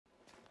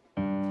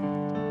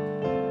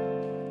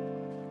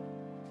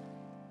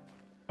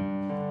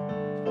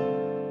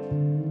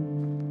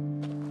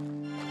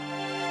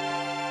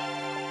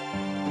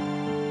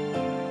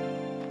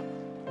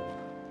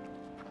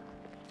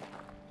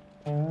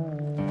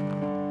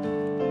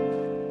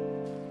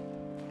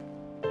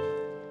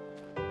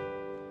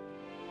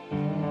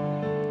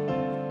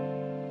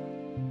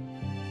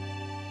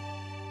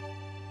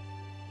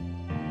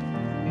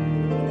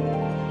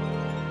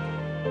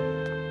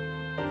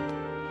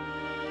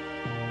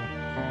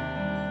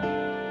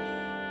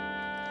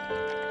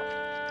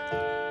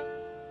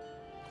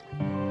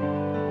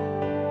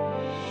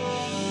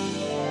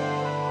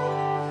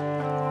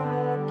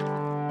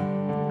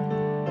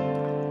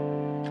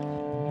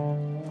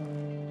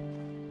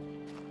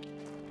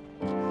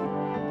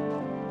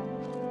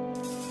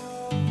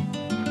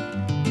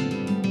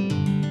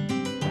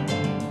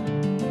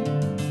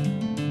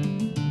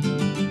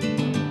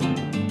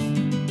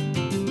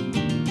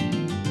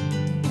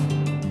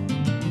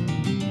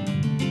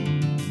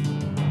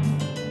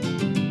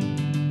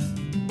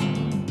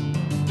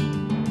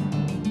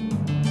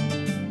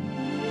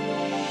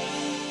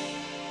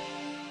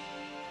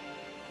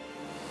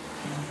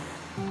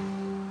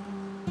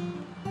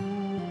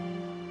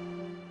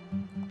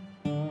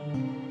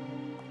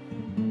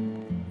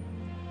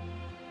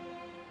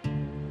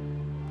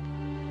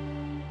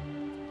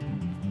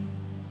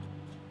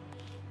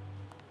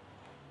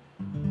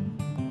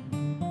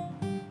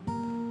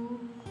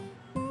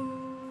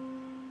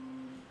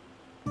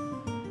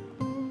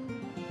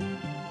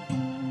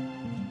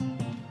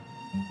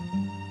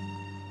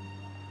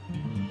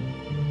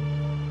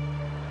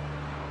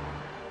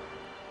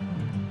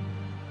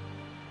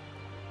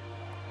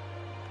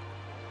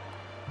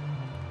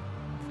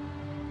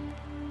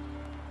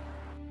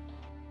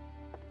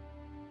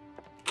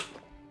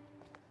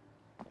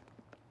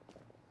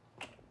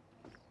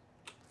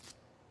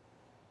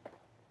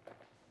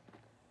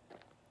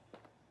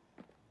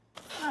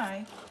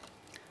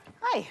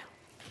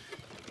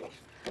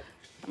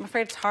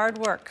afraid it's hard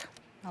work.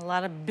 A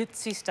lot of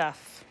bitsy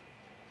stuff.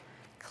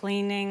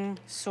 Cleaning,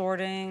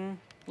 sorting,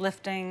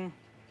 lifting.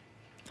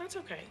 That's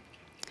okay.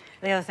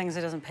 The other thing is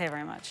it doesn't pay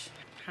very much.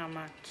 How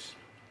much?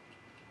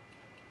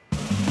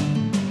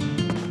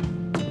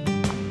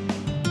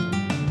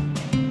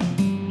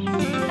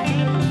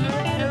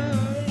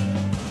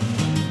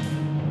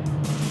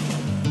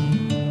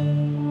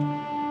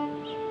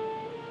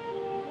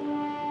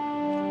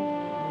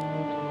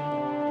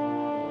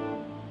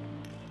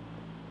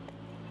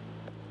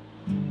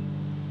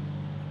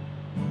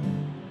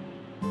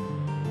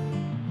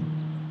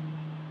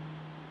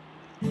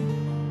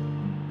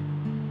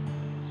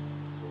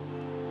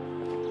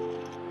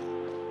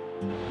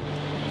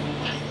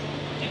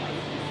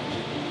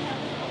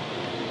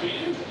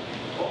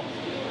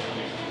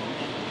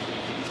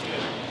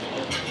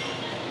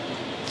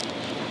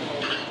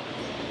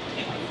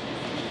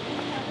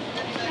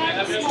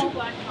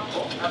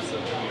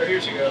 Absolutely.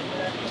 Here she goes.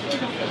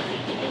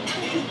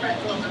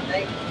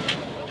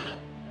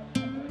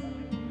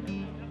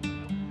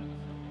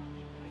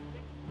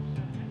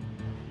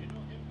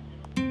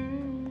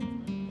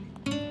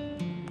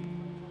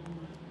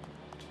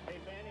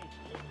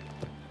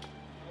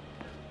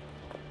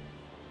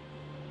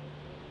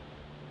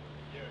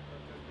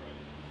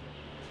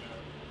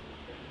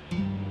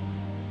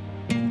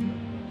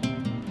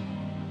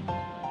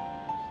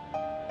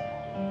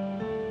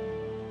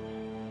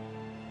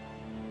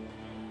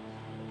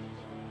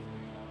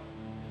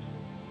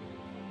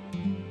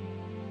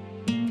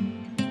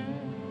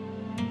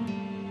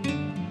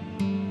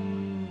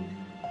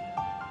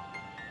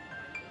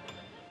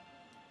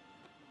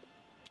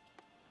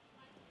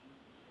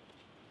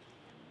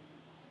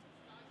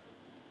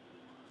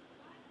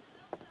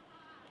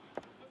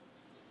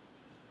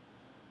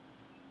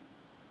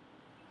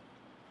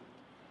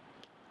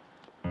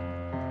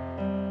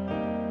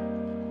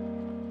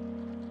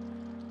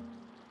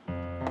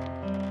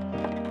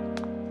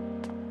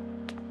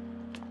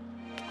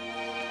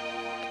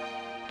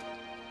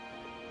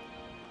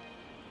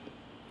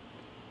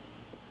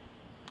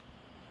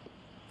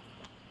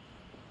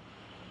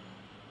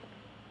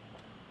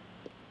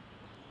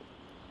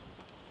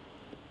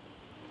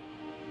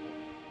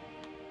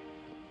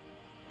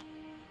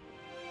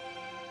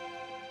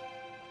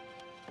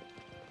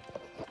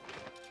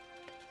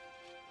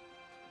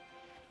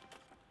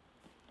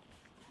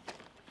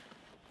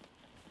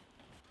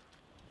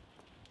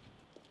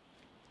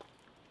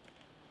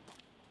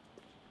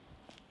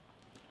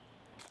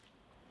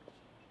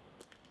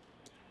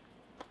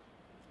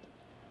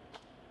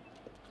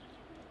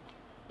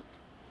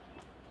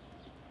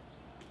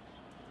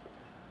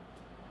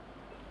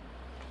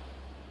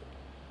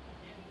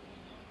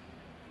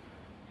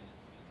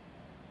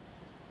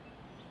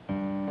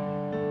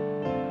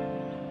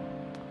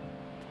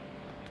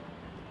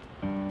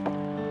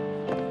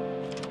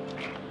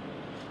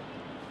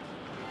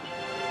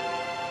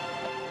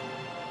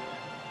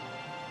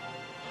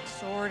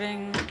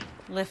 Sorting,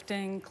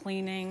 lifting,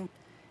 cleaning.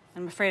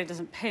 I'm afraid it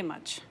doesn't pay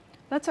much.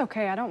 That's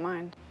okay, I don't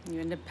mind. You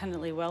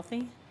independently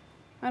wealthy?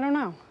 I don't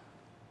know.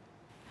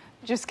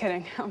 Just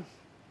kidding.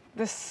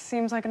 This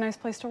seems like a nice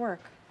place to work.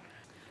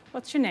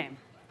 What's your name?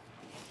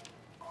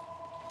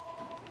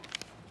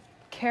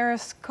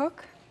 Karis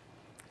Cook?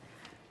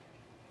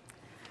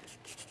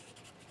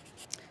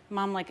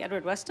 Mom like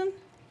Edward Weston?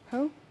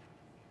 Who?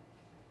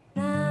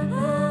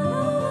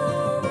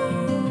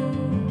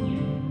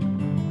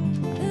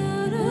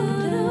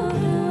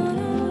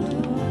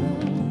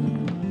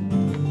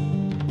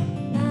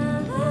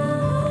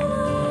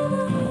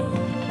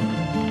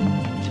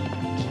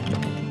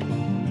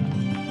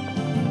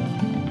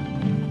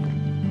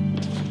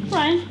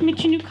 Brian,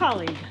 meet your new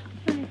colleague.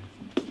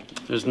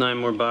 There's 9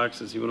 more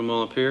boxes. You want them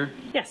all up here?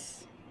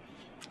 Yes.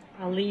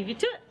 I'll leave you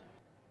to it.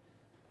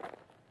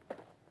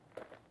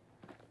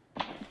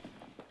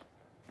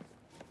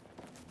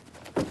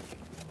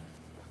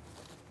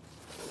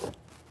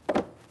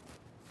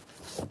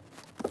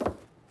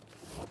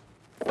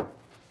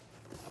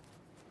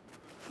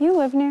 You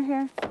live near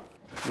here?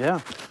 Yeah.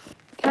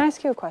 Can I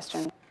ask you a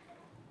question?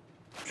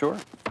 Sure.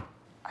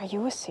 Are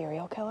you a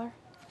serial killer?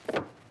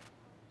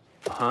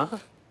 Huh?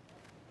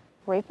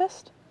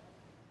 Rapist?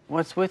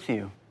 What's with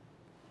you?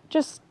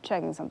 Just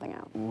checking something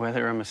out.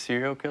 Whether I'm a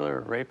serial killer or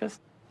a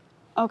rapist?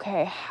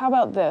 Okay, how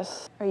about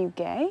this? Are you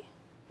gay?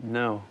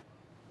 No.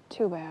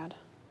 Too bad.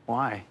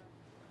 Why?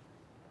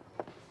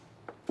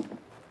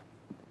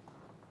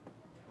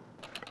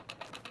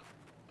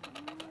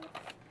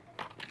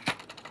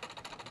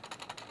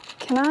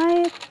 Can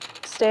I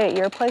stay at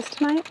your place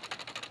tonight?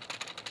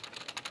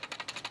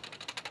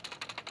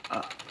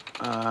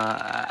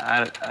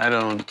 I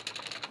don't...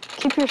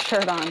 Keep your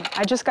shirt on.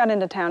 I just got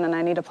into town and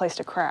I need a place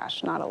to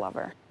crash, not a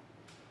lover.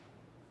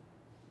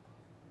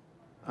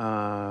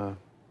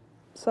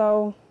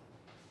 So?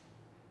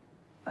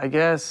 I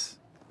guess...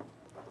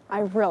 I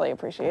really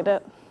appreciate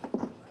it.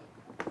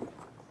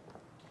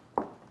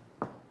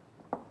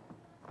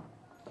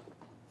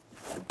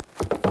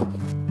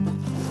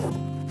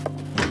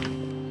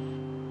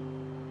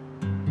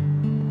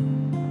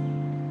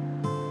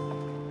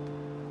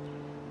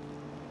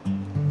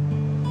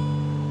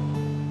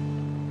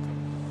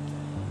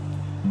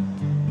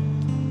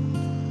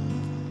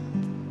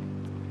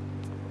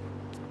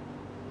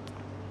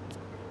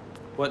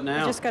 What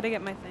now? I just gotta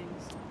get my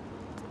things.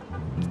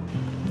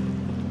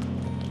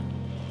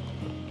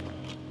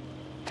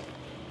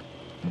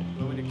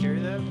 You want me to carry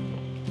that?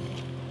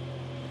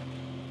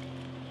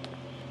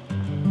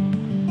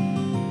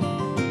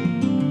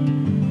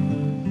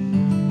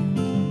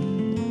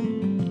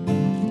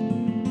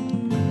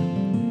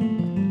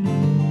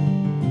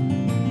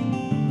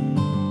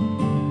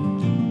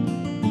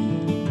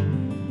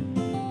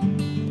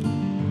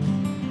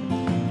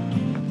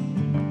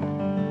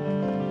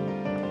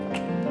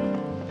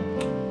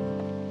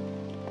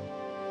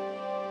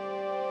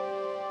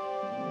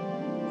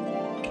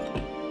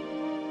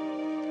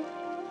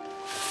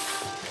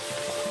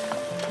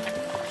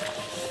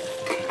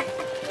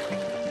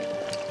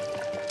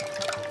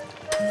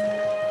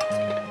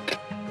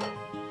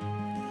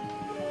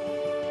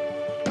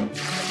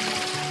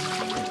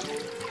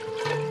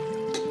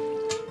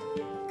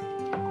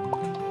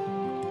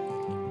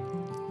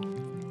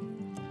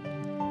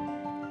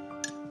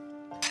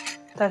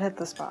 That hit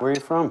the spot. Where are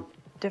you from?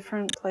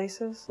 Different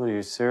places? What are you,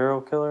 a serial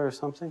killer or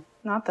something?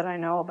 Not that I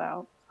know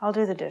about. I'll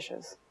do the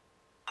dishes.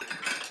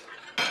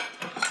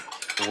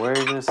 Where are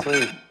you gonna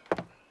sleep?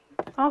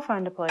 I'll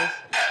find a place.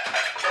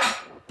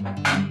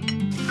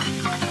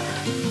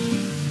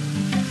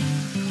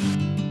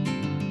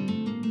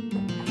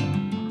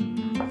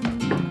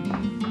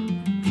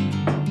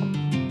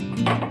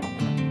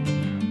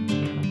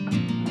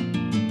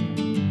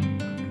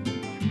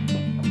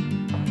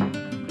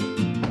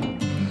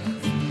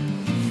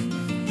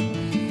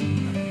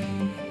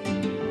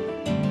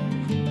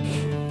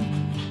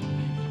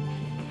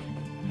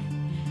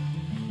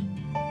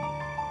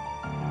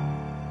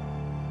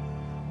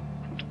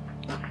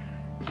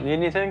 Need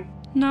anything?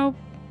 No.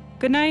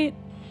 Good night.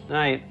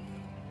 Night.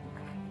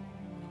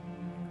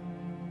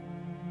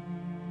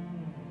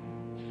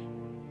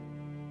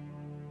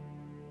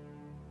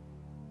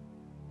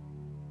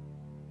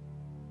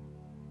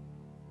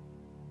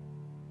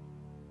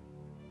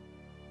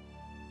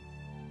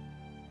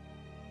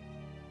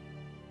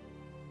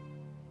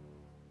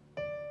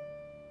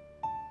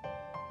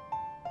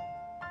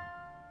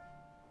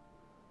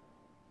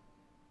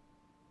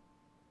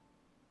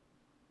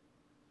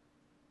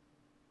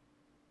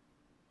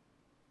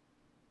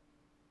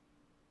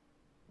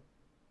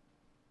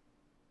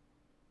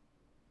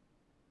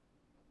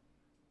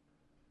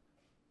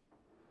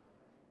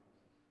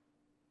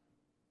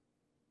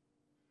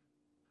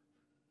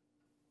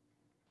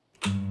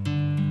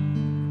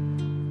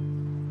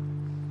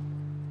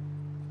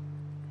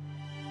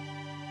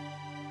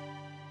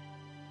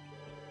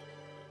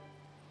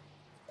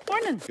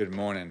 Morning. Good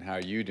morning. How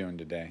are you doing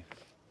today?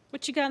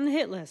 What you got on the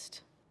hit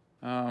list?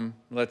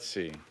 Let's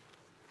see.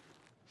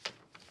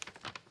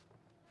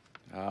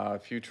 A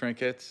few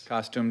trinkets,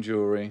 costume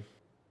jewelry,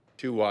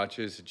 2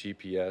 watches, a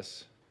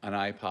GPS, an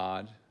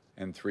iPod,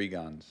 and 3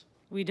 guns.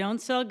 We don't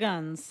sell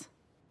guns.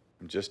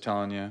 I'm just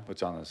telling you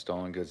what's on the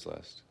stolen goods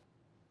list.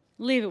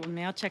 Leave it with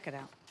me. I'll check it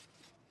out.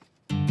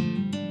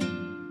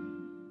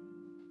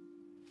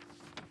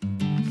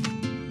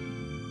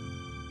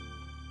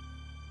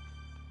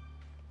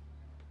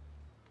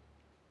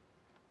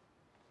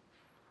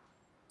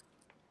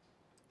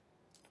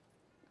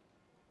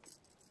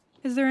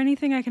 Is there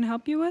anything I can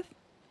help you with?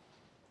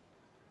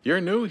 You're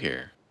new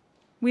here.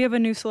 We have a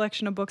new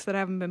selection of books that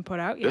haven't been put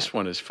out yet. This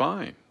one is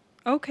fine.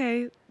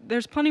 Okay,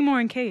 there's plenty more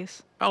in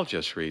case. I'll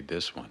just read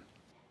this one.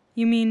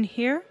 You mean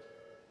here?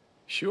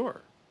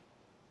 Sure.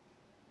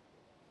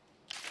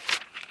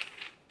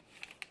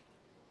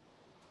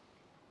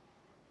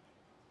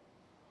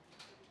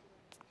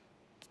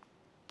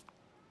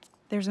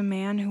 There's a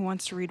man who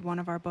wants to read one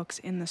of our books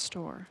in the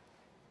store.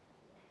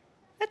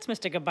 That's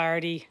Mr.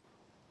 Gabardi.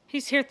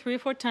 He's here 3 or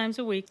 4 times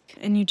a week.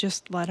 And you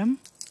just let him?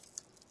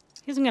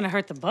 He isn't gonna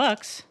hurt the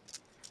books.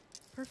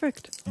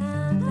 Perfect.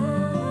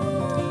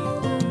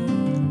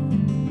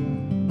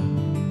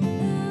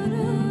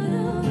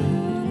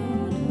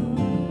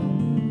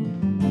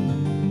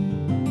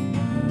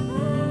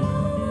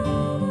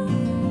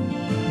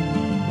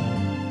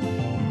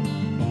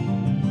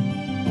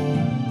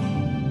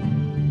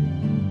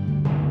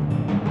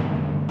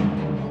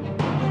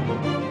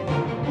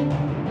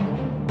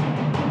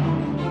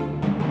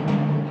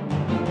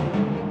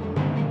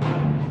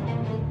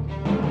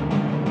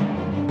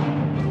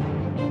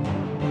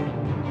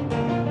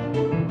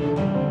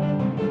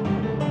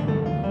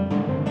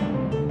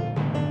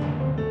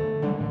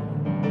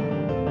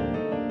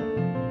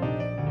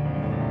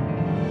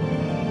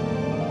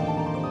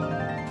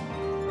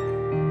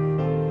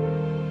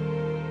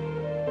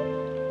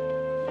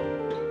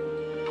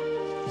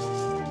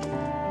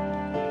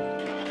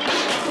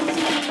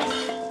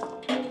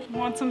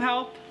 Want some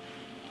help?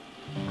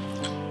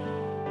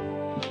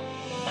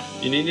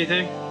 You need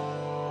anything?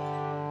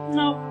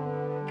 Nope.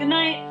 Good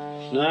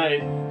night.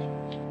 Night.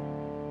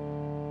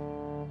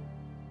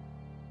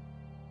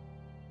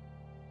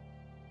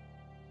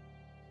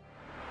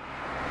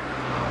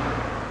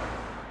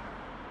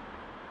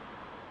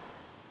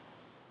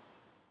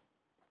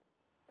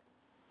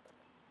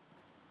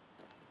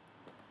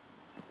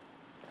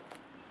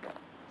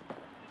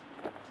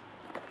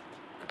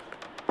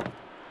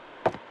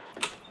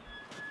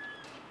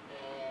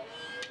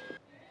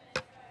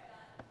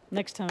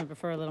 Next time I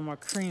prefer a little more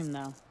cream,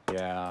 though.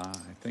 Yeah,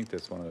 I think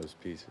that's one of those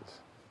pieces.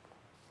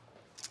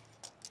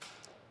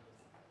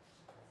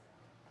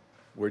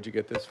 Where'd you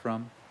get this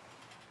from?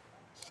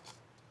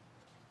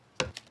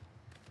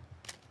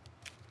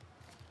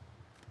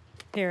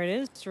 Here it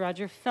is, it's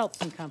Roger Phelps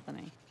and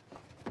Company.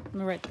 Let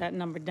me write that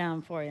number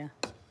down for you.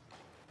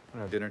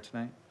 Dinner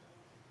tonight?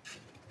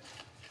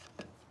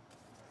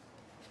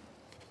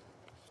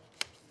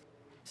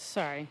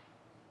 Sorry.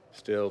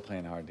 Still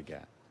playing hard to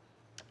get.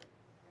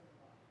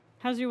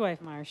 How's your wife,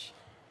 Marsh?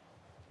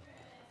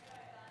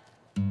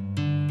 It's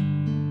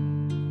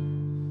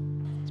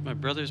my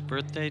brother's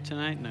birthday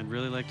tonight, and I'd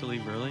really like to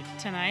leave early.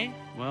 Tonight?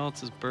 Well,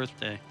 it's his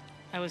birthday.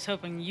 I was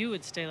hoping you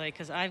would stay late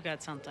because I've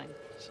got something.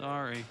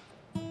 Sorry.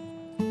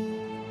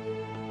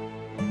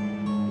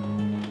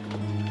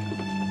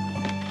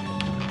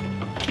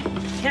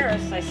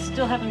 Harris, I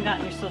still haven't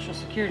gotten your social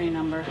security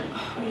number.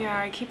 Oh, yeah,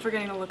 I keep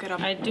forgetting to look it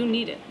up. I do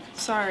need it.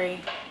 Sorry.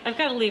 I've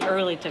got to leave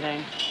early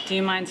today. Do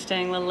you mind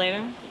staying a little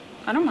later?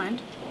 I don't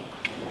mind.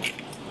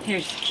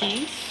 Here's the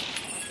keys.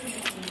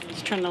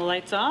 Just turn the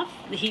lights off,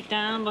 the heat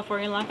down before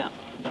you lock up.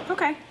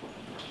 Okay.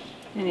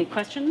 Any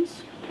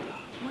questions?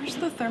 Where's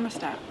the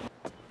thermostat?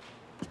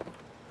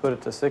 Put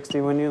it to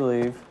 60 when you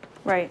leave.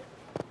 Right.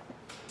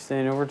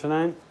 Staying over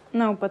tonight?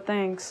 No, but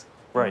thanks.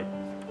 Right.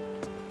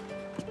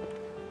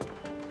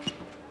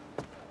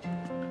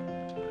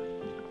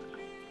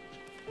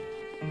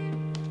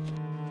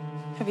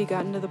 Have you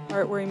gotten to the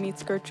part where he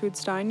meets Gertrude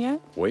Stein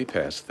yet? Way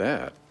past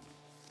that.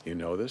 You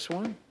know this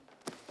one?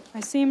 I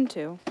seem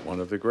to.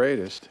 One of the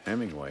greatest,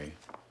 Hemingway.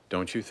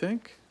 Don't you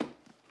think?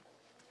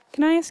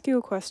 Can I ask you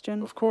a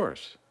question? Of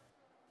course.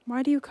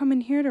 Why do you come in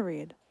here to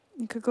read?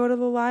 You could go to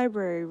the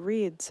library,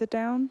 read, sit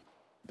down.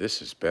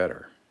 This is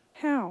better.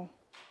 How?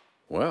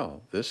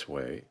 Well, this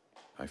way,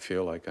 I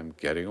feel like I'm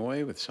getting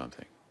away with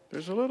something.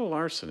 There's a little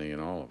larceny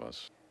in all of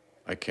us.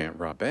 I can't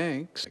rob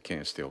banks, I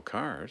can't steal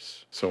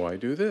cars, so I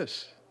do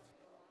this.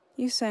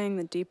 You saying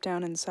that deep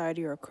down inside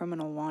you're a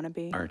criminal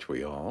wannabe? Aren't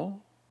we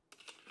all?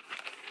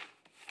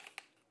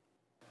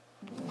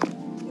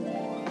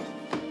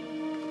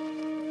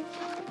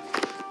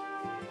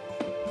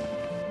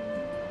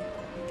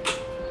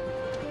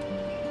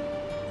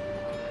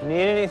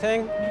 Need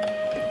anything?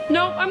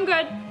 Nope, I'm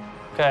good.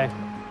 Okay.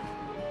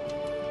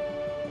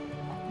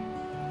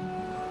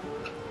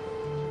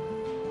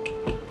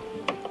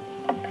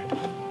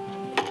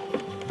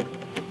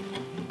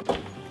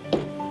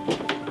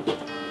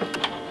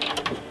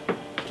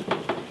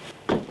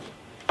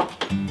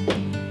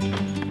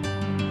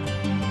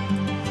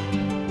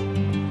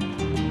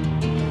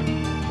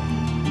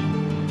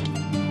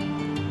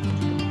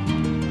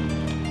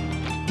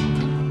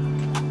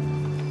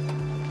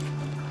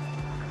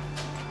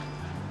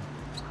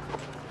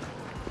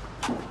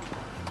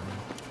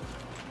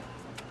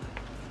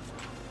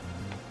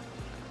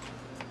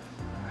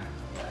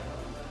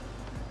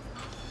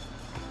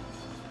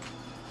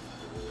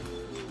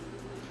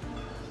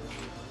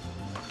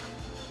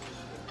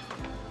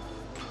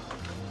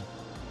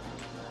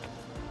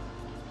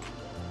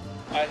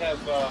 I have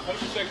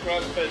 100%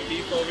 grass-fed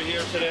beef over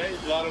here today.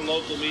 A lot of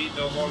local meat,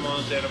 no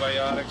hormones,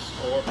 antibiotics,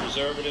 or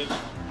preservatives.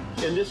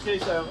 In this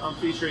case, I'm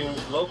featuring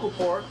local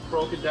pork,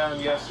 broken down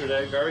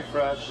yesterday, very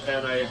fresh,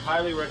 and I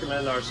highly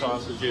recommend our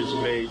sausages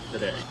made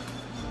today.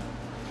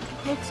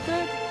 Looks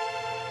good.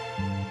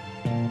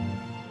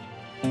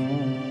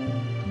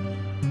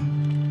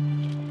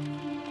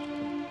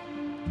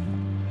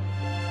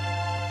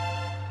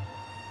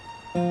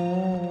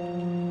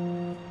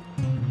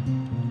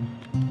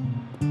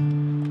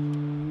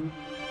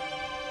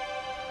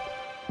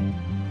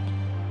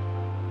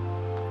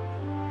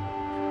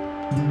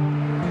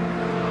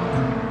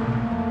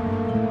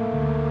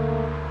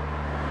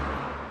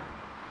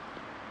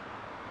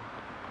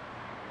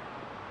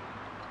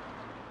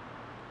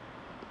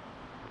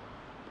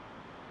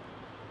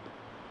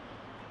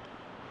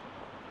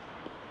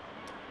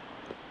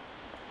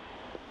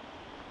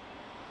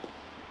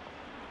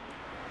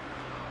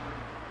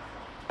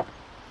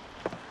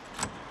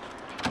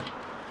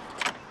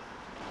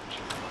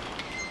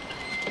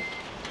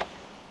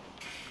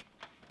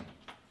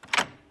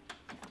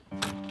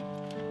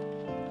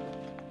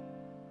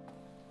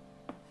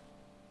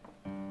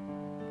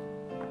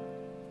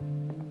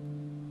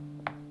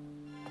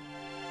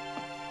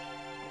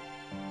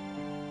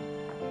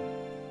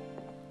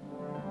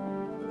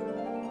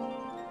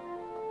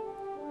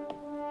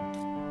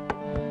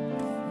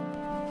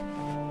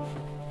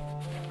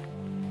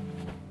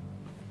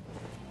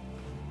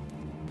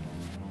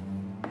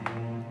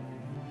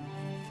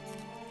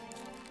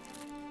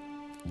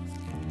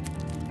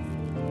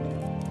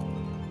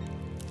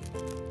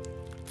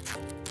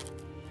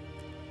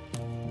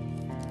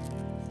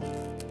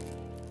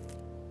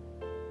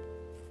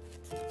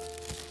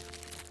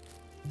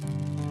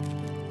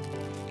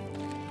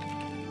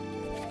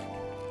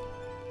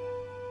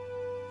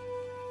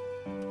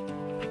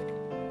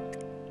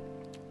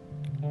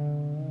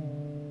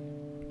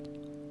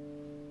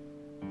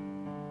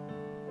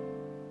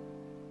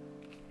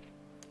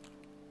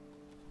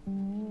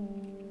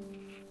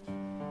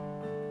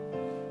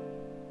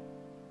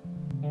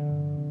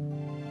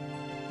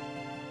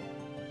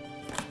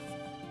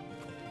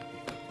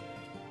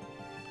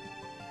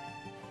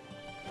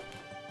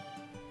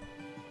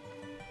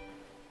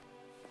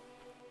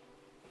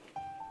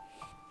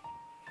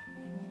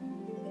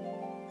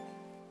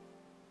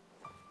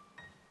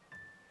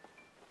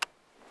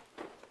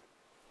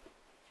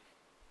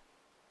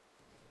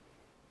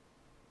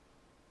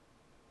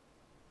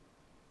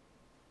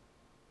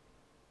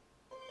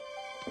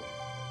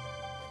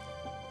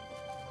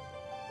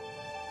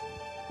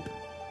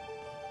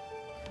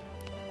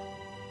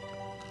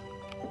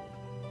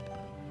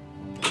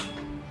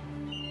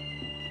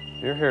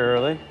 You're here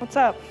early. What's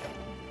up?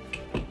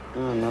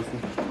 Oh,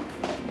 nothing.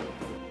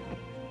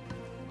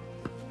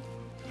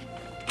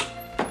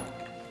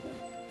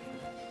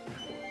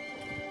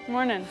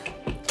 Morning.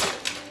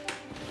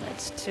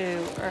 It's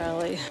too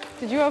early.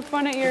 Did you have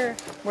fun at your...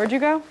 Where'd you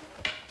go?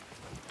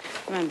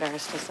 I'm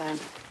embarrassed to say.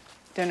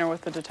 Dinner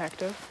with the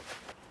detective?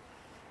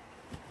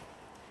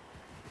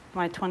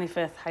 My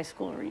 25th high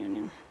school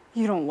reunion.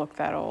 You don't look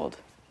that old.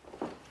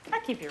 I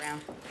keep you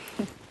around.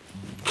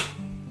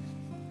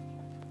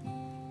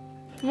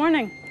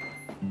 Morning.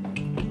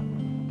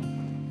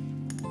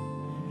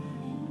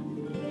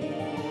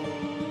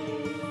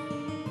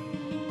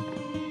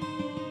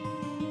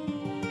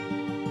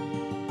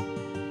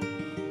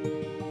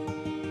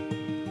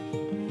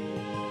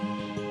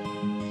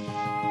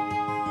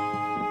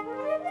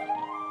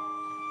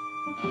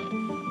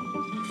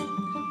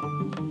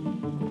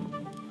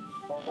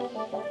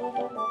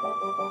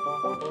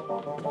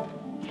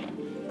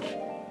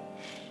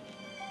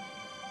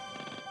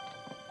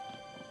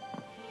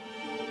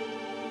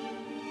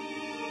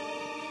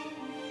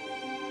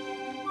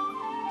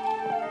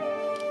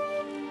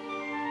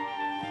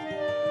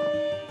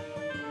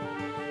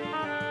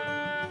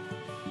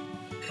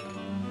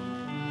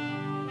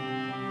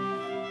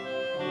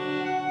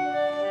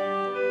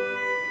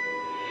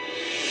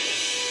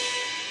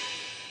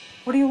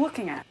 What are you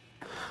looking at?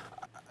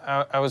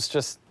 I was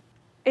just...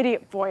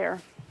 Idiot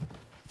voyeur.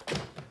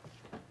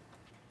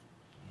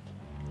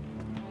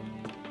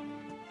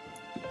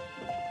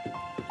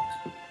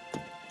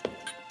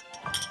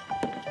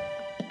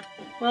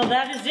 Well,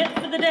 that is it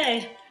for the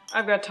day.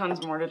 I've got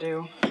tons more to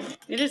do.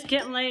 It is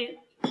getting late.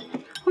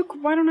 Look,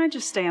 why don't I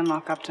just stay and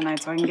lock up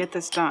tonight so I can get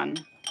this done?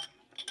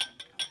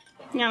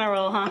 You on a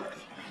roll, huh?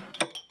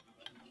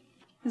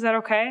 Is that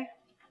okay?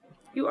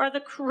 You are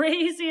the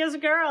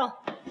craziest girl.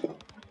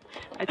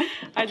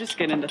 I just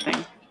get into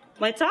things.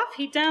 Lights off,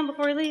 heat down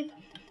before we leave.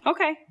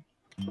 Okay.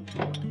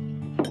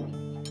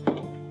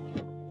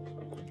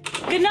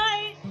 Good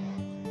night.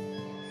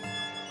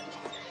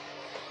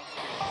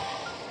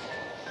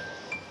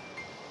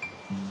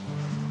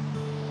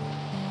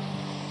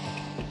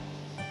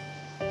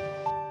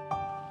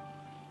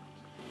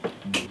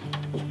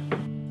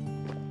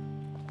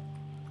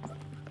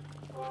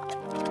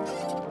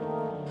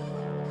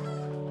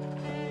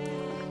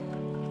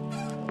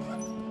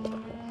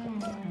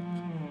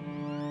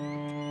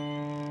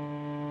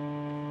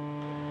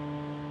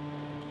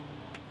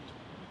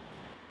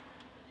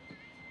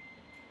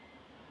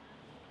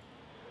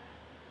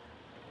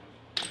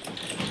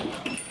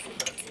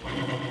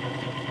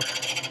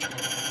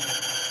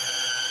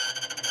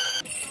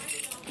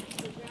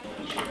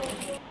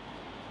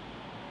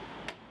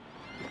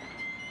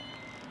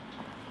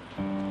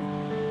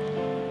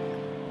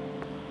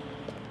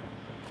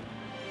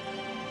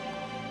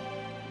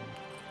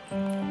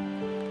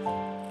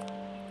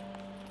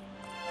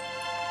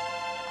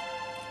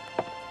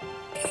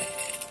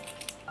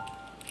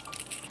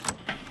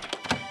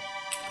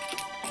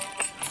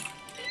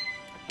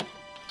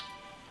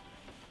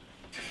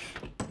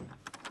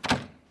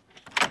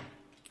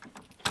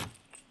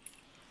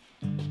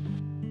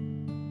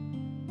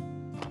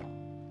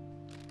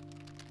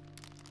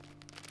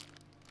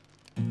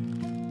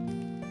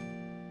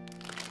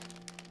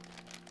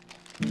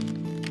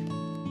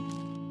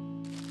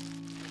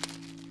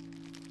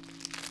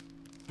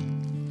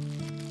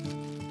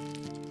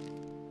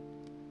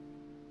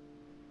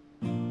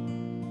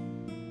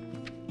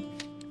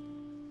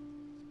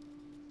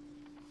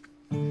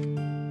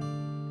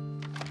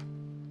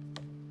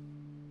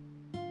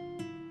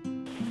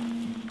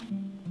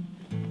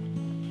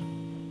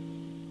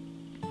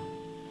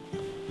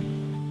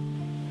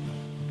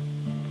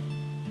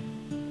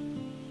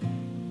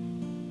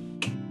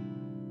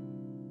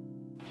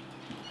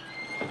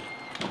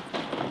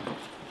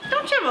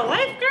 Don't you have a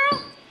life,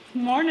 girl?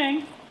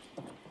 Morning.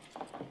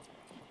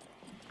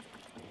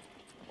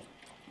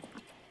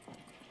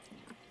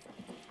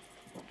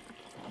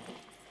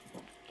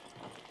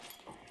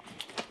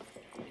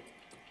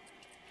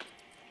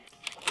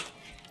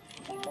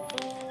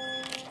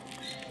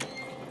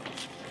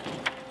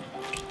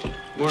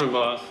 Morning,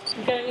 boss.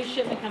 We got a new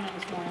shipment coming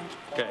this morning.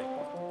 Okay.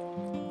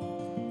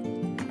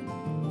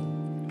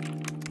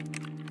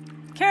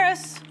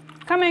 Karis,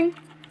 Coming.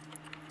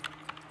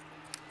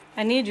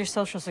 I need your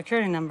social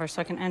security number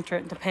so I can enter it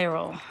into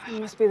payroll. It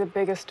must be the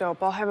biggest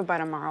dope. I'll have it by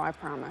tomorrow, I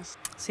promise.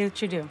 See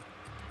what you do.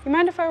 You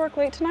mind if I work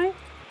late tonight?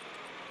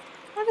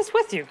 What is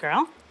with you,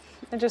 girl?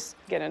 I just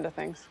get into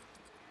things.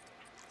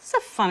 It's a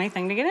funny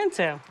thing to get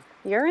into.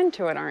 You're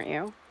into it, aren't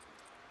you?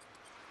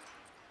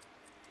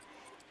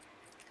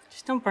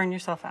 Just don't burn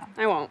yourself out.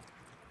 I won't.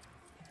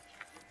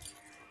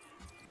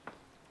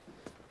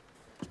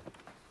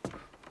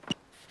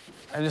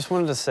 I just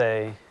wanted to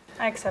say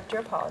I accept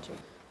your apology.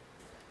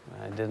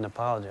 I didn't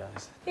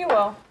apologize. You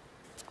will.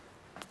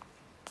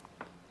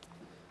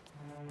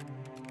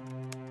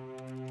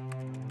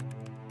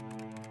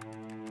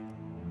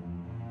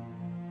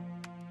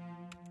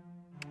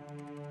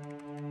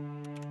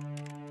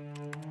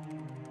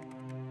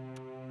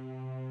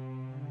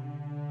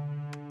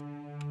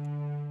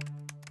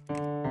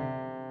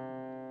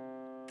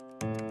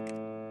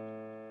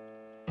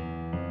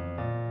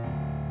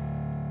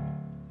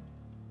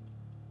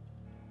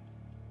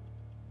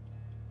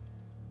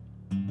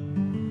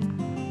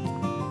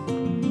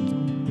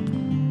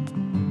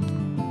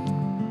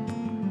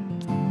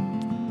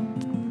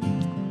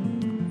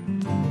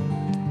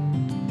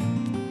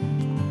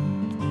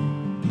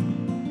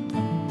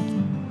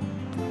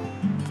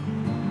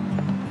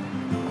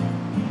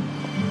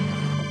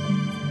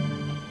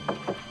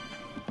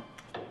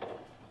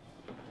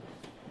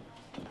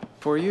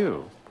 for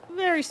you.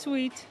 Very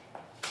sweet.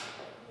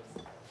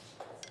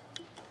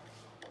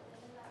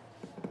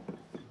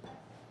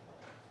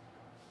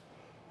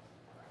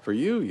 For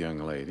you,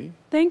 young lady.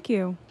 Thank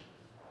you.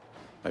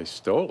 I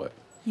stole it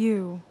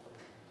You.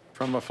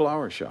 from a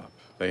flower shop.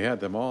 They had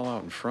them all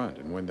out in front,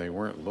 and when they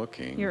weren't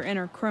looking, Your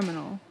inner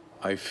criminal.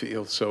 I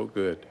feel so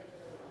good.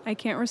 I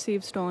can't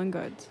receive stolen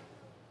goods.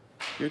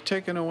 You're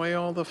taking away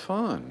all the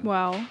fun.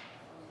 Well,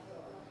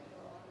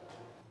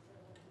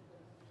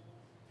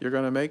 You're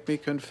going to make me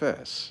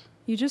confess.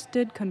 you just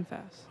did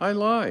confess. I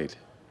lied.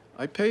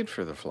 I paid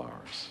for the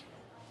flowers.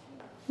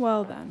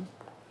 Well then,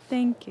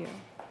 thank you.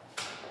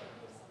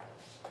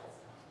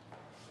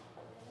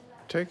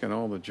 Taking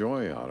all the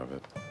joy out of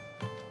it.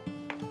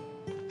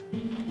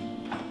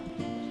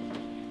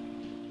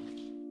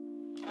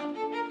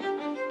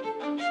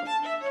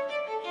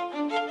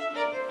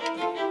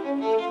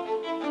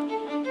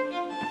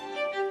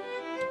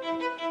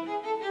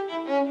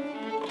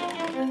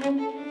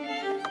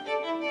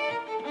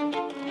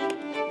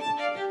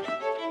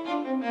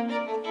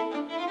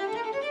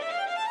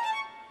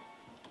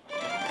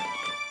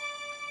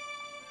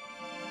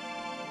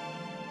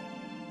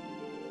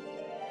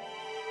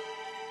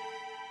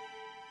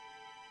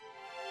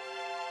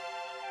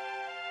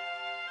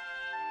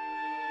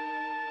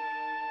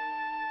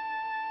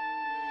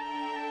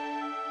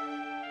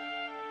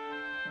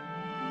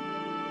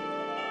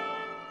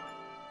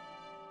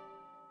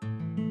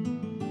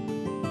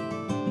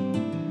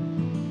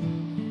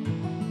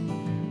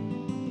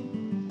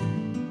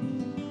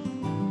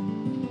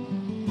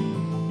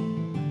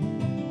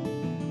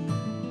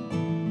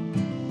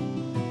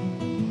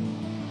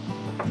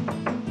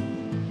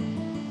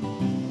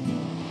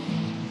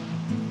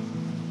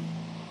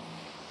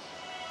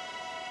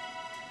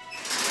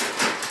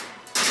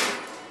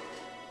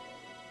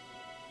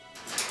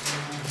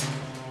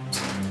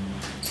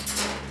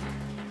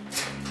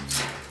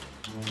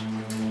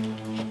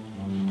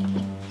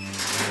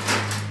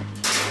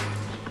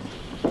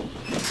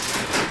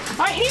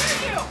 I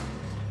hear you!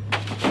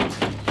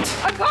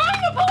 I'm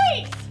calling the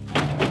police!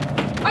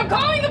 I'm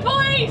calling the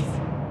police!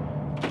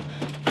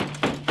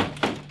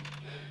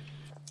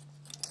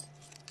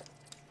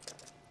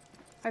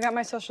 I got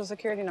my social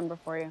security number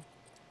for you.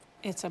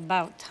 It's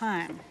about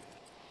time.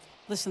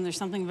 Listen, there's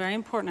something very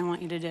important I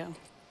want you to do.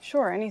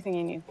 Sure, anything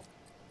you need.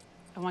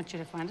 I want you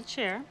to find a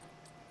chair,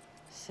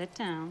 sit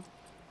down,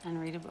 and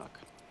read a book.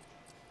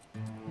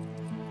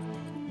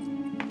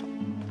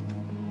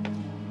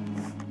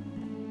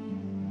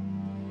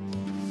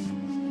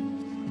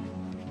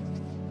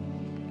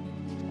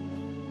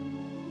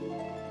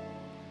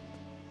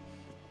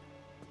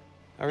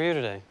 How are you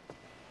today?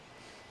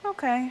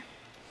 Okay.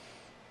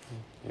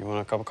 You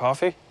want a cup of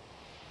coffee?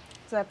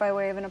 Is that by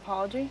way of an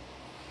apology?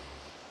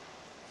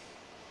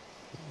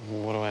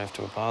 What do I have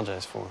to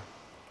apologize for?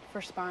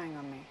 For spying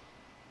on me.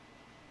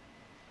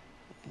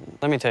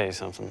 Let me tell you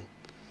something.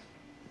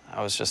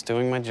 I was just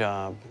doing my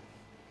job,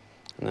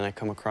 and then I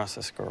come across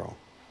this girl.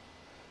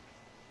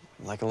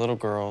 Like a little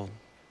girl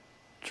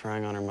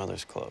trying on her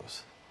mother's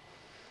clothes.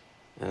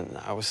 And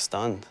I was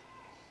stunned.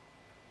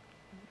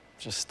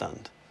 Just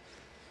stunned.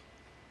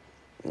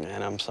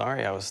 And I'm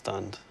sorry I was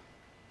stunned.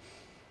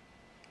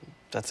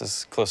 That's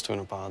as close to an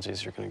apology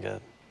as you're gonna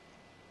get.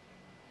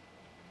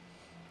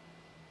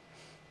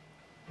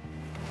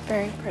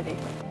 Very pretty.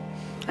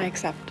 I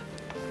accept.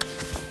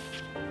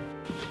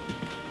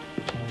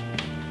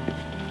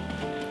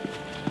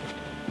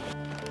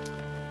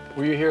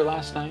 Were you here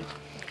last night?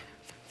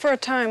 For a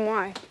time,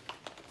 why?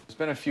 There's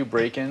been a few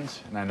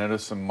break-ins, and I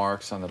noticed some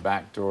marks on the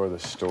back door of the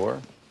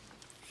store.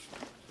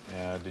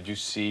 Did you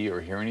see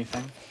or hear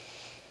anything?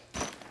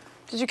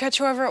 Did you catch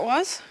whoever it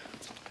was?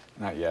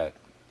 Not yet.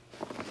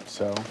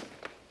 So?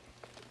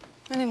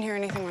 I didn't hear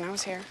anything when I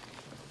was here.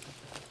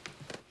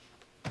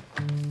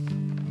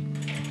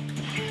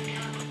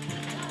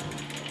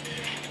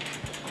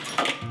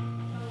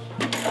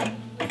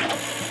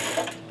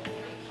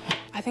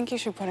 I think you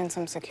should put in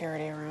some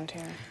security around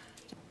here.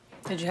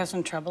 Did you have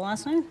some trouble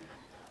last night?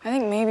 I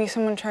think maybe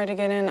someone tried to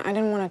get in. I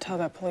didn't want to tell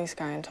that police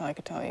guy until I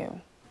could tell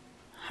you.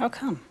 How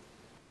come?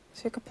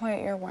 So you could play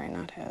it your way,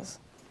 not his.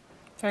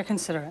 Very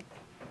considerate.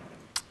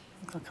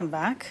 Think I'll come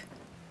back?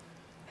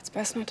 It's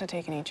best not to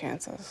take any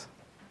chances.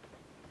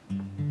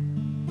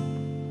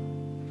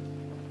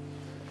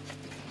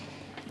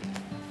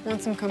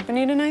 Want some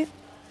company tonight?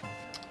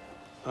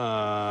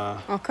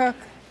 I'll cook,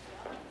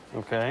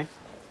 Okay.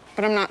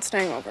 but I'm not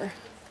staying over.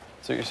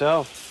 Suit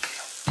yourself.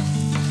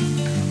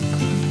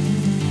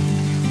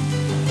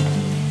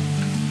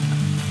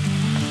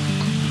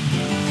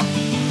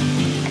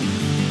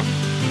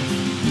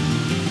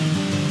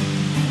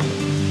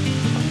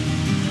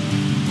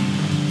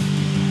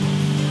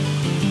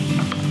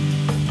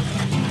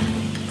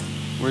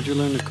 Where'd you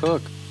learn to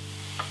cook?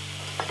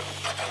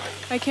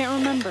 I can't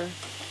remember.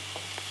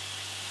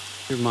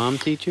 Your mom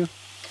teach you?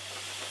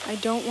 I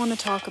don't want to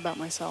talk about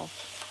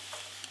myself.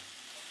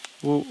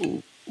 Well,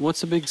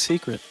 what's the big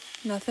secret?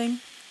 Nothing?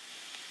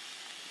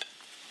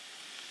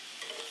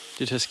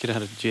 Did you just get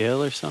out of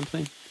jail or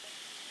something?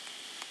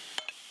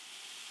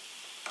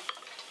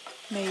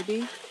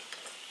 Maybe.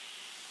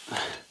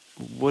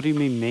 What do you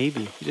mean,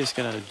 maybe? You just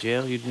got out of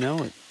jail, you'd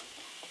know it.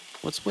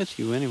 What's with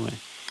you, anyway?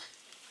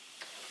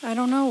 I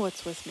don't know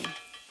what's with me.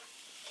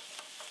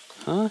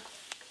 Huh?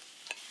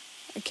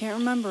 I can't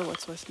remember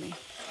what's with me.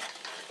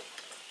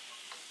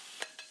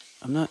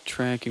 I'm not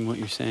tracking what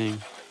you're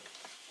saying.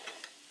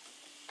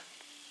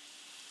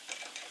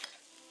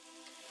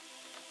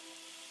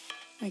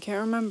 I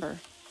can't remember.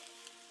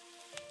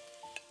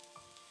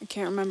 I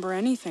can't remember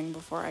anything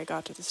before I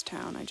got to this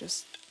town. I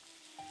just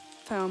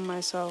found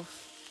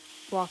myself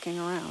walking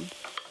around.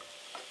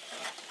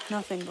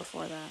 Nothing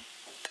before that.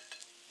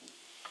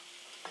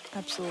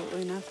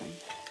 Absolutely nothing.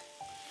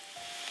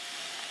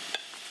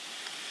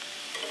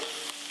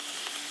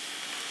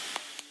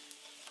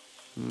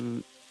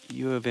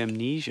 You have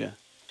amnesia.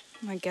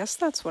 I guess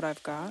that's what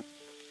I've got.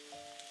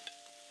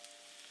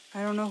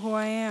 I don't know who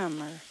I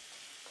am or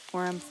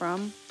where I'm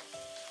from.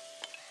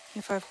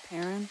 If I have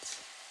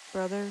parents,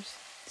 brothers,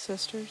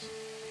 sisters.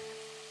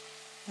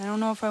 I don't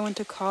know if I went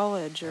to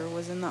college or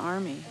was in the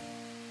army.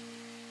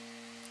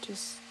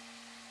 Just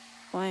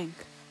blank.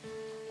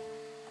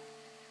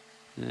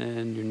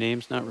 And your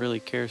name's not really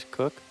Cares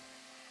Cook?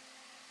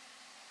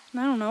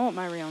 I don't know what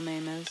my real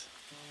name is.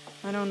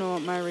 I don't know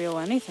what my real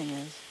anything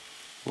is.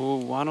 Well,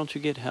 why don't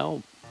you get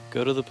help?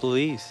 Go to the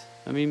police.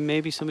 I mean,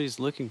 maybe somebody's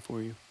looking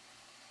for you.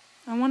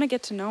 I want to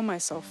get to know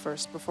myself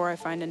first before I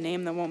find a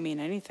name that won't mean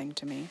anything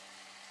to me.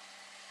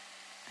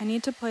 I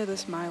need to play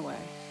this my way.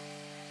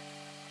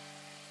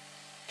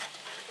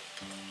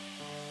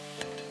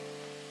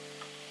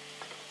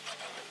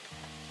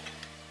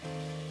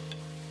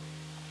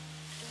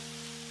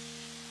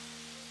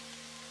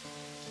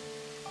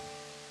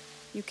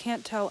 You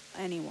can't tell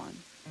anyone.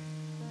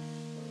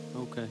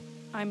 Okay.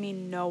 I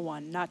mean no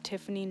one. Not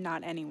Tiffany,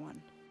 not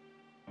anyone.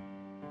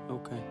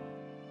 Okay.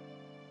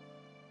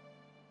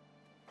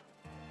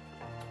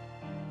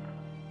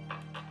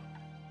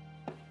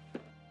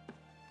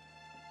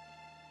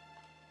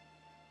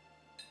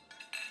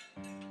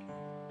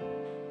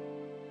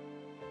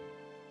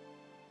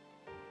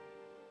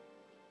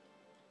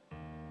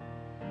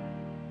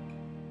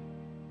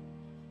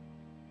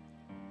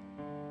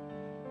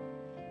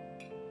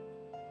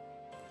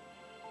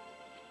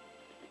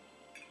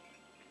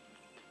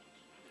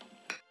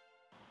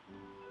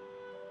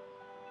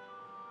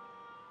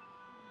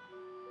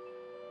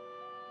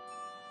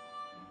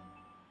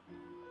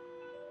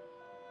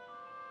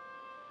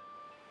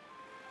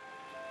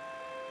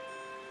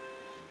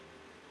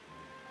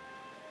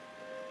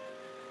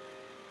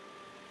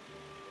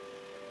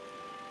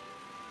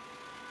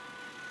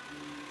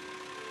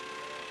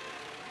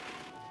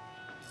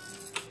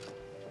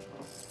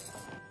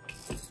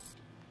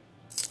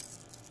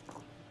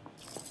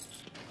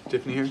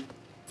 Tiffany here?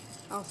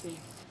 I'll see.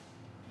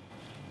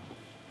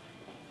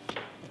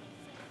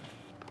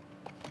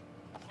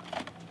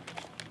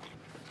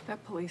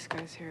 That police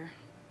guy's here.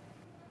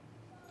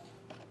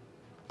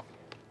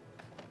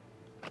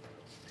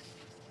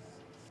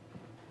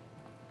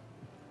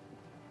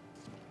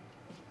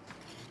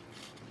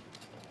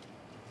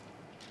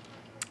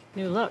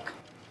 New look.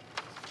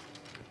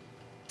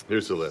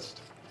 Here's the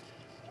list.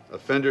 A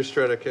Fender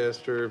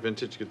Stratocaster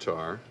vintage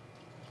guitar,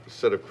 a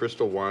set of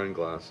crystal wine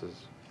glasses,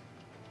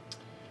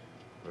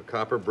 a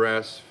copper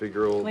brass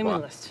figural Leave me the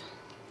list.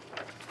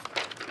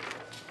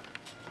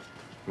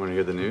 Want to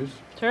hear the news?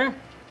 Sure.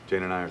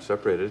 Jane and I are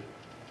separated.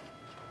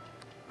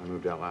 I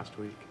moved out last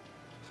week.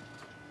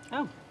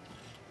 Oh,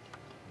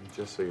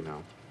 Just so you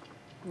know.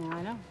 now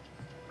I know.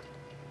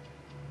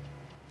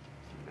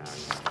 Now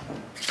you know.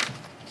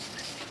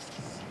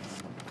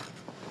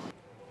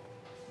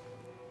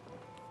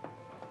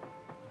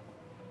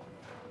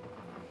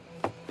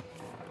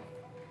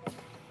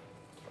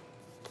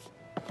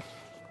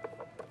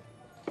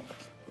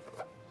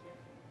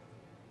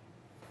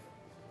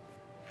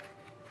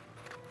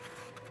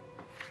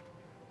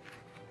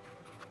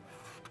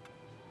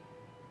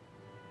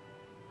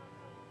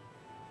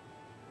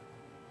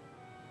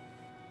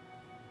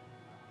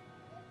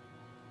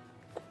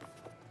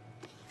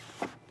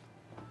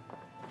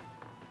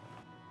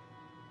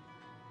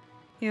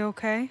 You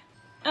okay?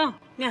 Oh,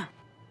 yeah.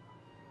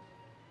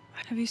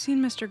 Have you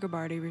seen Mr.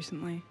 Gabardi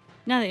recently?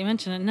 Now that you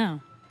mention it,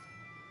 no.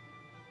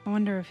 I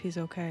wonder if he's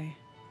okay.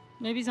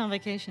 Maybe he's on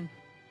vacation.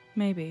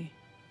 Maybe.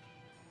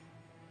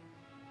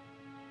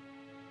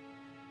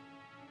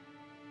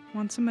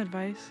 Want some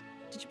advice?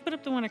 Did you put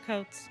up the winter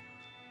coats?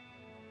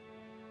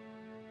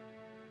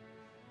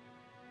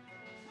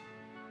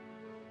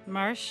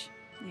 Marsh?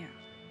 Yeah.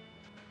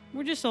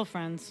 We're just old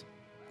friends.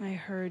 I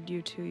heard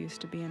you two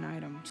used to be an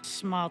item,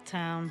 Small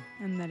town.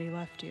 and that he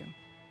left you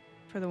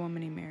for the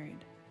woman he married.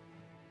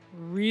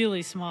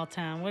 Really small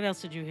town. What else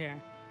did you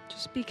hear?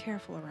 Just be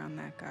careful around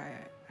that guy.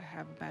 I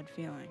have a bad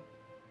feeling.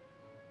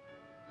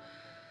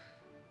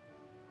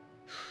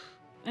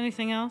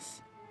 Anything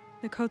else?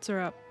 The coats are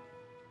up.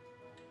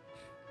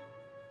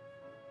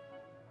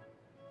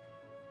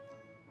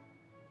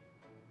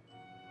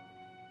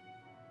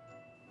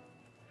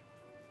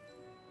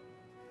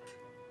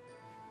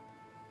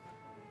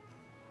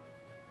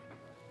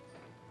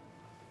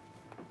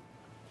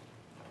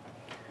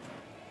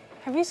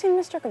 Have you seen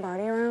Mr.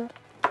 Gabardi around?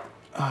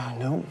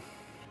 No.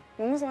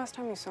 When was the last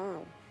time you saw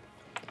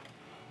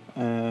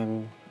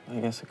him? I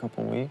guess a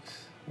couple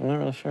weeks. I'm not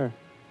really sure.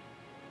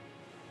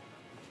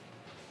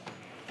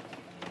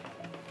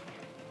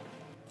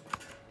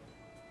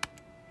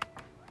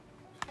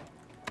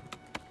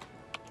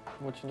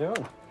 What you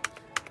doing?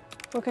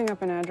 Looking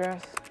up an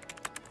address.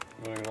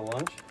 You wanna go to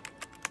lunch?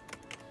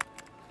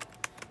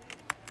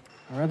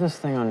 I read this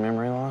thing on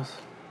memory loss,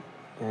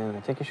 and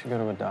I think you should go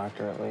to a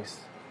doctor at least.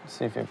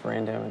 See if you have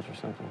brain damage or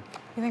something.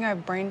 You think I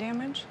have brain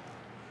damage?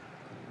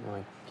 Well,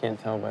 I can't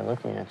tell by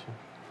looking at you.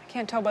 I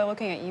can't tell by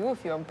looking at you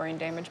if you have brain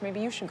damage. Maybe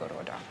you should go to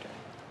a doctor.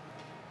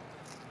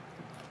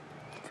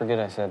 Forget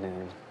I said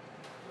anything.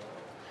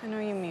 I know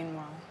you mean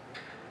well.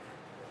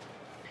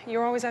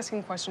 You're always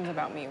asking questions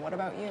about me. What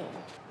about you?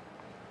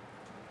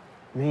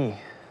 Me?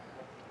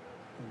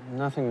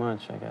 Nothing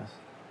much, I guess.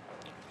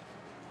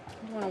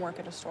 You want to work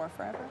at a store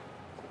forever?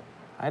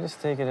 I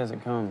just take it as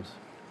it comes.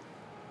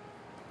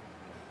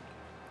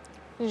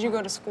 Did you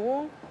go to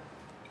school?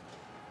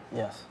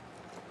 Yes.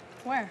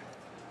 Where?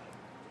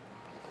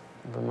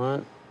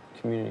 Vermont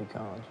Community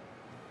College.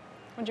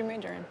 What'd you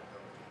major in?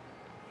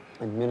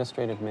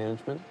 Administrative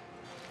management.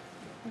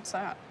 What's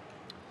that?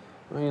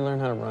 Well, you learn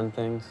how to run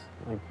things,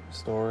 like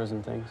stores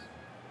and things.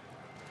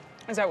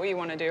 Is that what you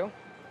want to do?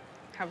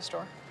 Have a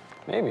store?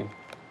 Maybe.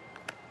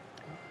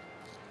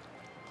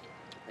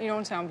 You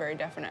don't sound very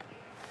definite.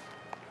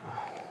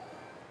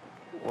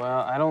 Well,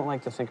 I don't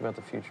like to think about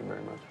the future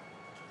very much.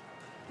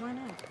 Why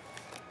not?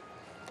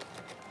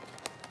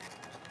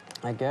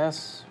 I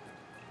guess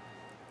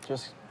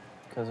just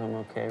because I'm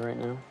okay right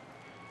now.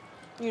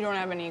 You don't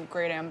have any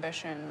great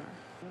ambition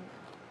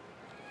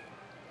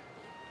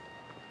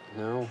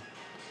No.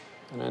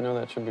 And I know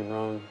that should be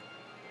wrong.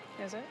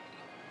 Is it?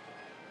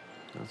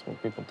 That's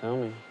what people tell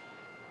me.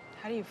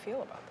 How do you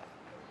feel about that?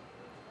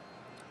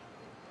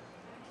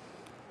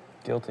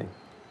 Guilty.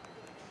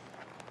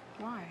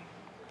 Why?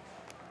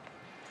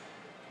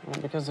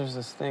 Well, because there's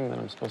this thing that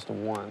I'm supposed to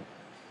want,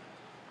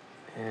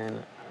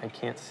 and I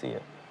can't see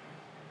it.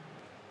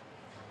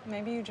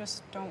 Maybe you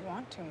just don't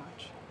want too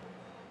much.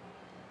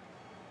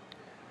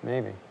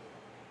 Maybe.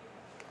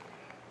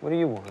 What do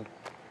you want?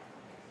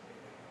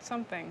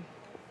 Something.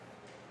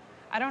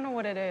 I don't know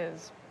what it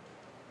is.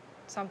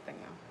 Something,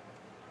 though.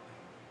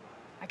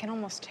 I can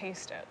almost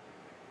taste it.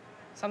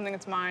 Something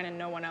that's mine and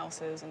no one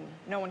else's, and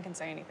no one can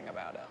say anything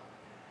about it.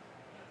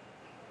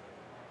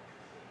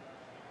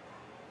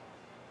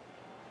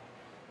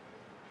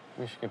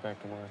 We should get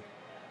back to work.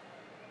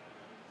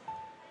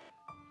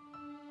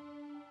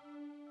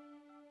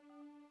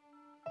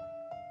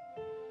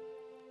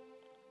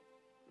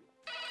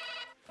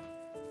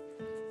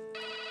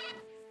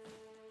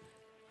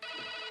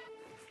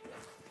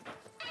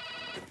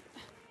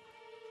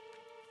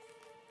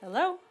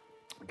 Hello?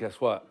 Guess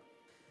what?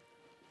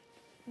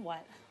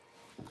 What?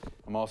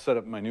 I'm all set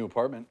up in my new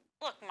apartment.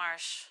 Look,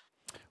 Marsh.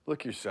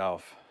 Look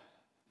yourself.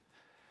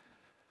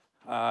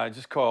 I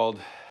just called.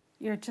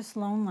 You're just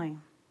lonely.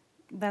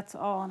 That's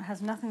all, and it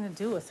has nothing to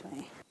do with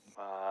me.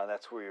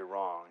 That's where you're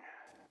wrong.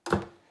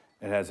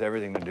 It has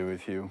everything to do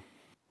with you.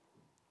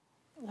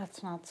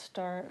 Let's not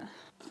start.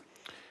 Did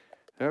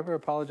I ever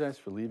apologize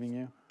for leaving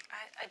you?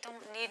 I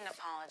don't need an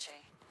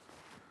apology.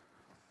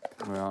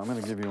 Well, I'm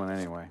gonna give you one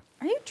anyway.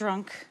 Are you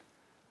drunk?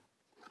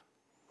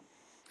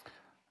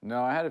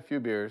 No, I had a few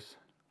beers.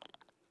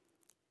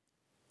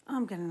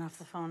 I'm getting off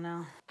the phone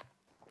now.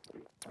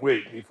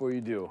 Wait, before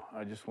you do,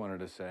 I just wanted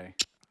to say.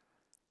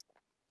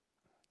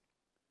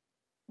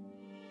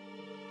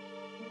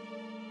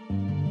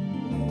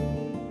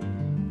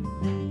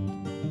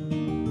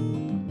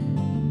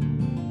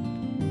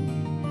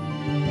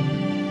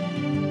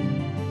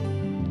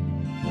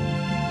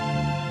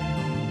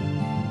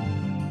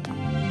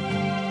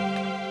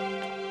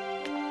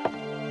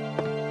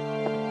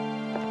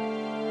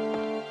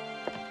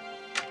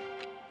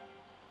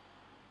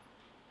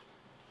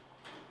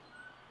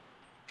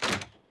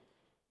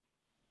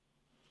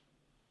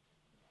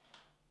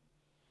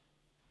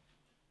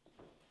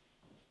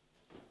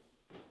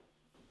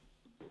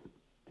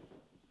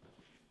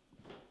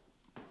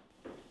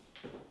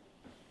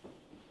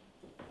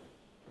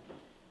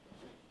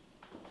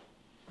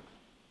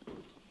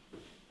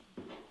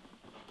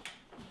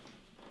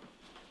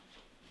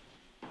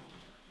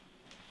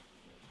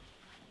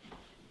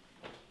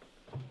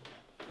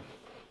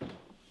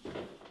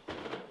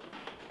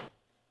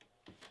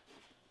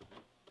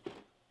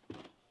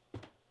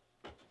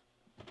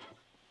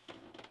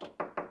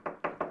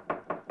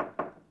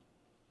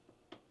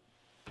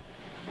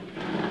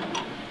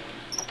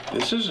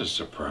 This is a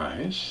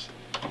surprise.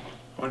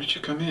 Why don't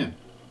you come in?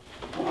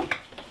 Let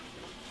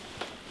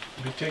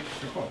me take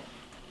your call.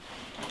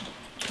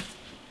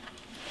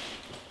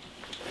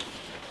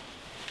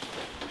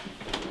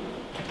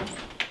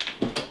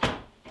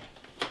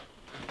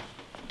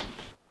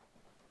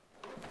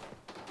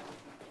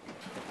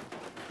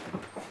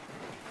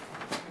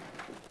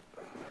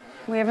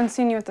 We haven't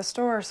seen you at the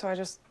store, so I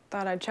just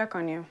thought I'd check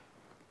on you.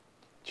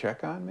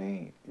 check on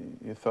me?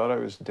 You thought I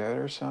was dead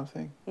or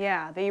something?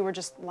 Yeah, that you were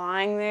just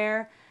lying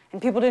there,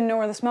 and people didn't know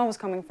where the smell was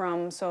coming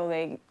from, so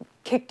they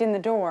kicked in the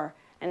door,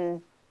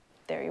 and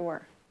there you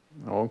were.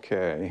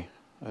 Okay,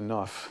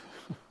 enough.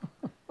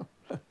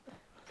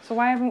 So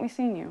why haven't we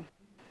seen you?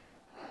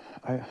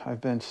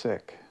 I've been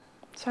sick.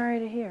 Sorry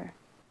to hear.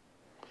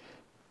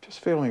 Just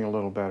feeling a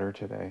little better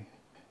today.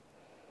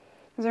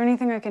 Is there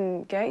anything I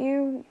can get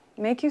you?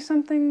 Make you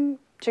something?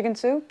 Chicken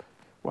soup?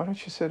 Why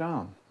don't you sit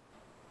down?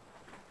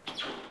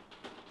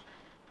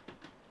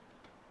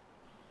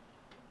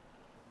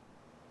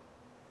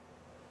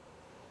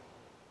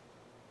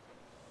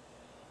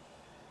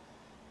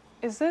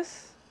 Is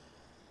this?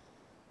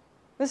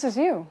 This is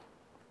you.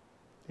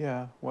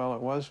 Yeah, well,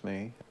 it was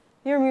me,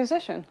 You're a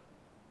musician.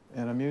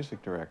 and a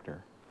music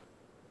director.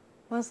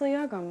 Leslie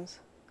Uggams.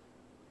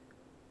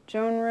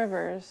 Joan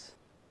Rivers.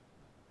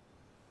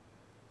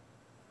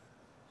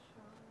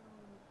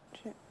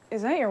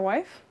 Is that your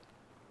wife?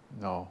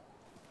 No,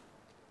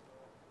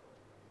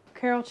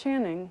 Carol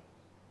Channing.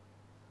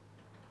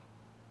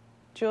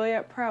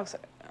 Juliet Prowse.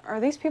 Are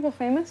these people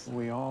famous?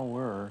 we all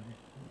were.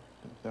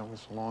 That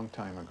was a long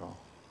time ago.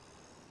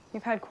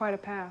 You've had quite a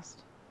past.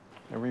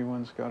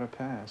 Everyone's got a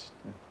past.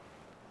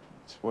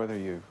 It's whether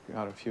you've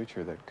got a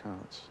future that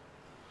counts.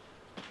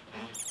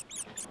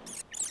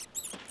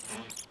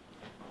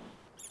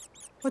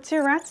 What's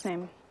your rat's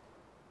name?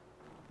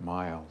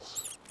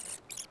 Miles.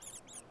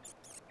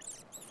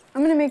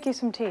 I'm gonna make you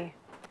some tea.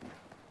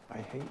 I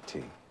hate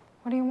tea.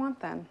 What do you want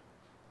then?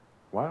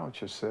 Why don't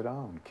you sit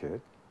down, kid?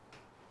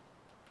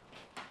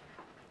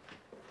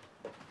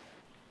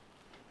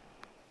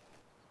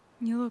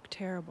 You look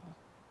terrible.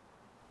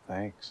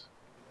 Thanks.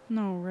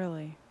 No,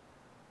 really.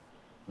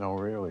 No,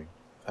 really.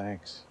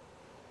 Thanks.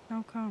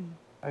 How come?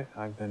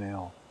 I've been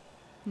ill.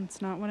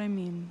 That's not what I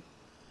mean.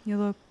 You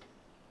look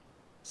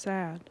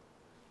sad.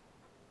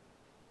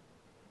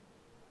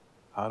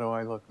 How do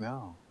I look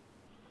now?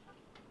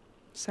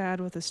 Sad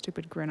with a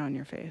stupid grin on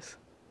your face.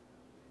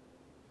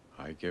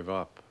 I give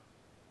up.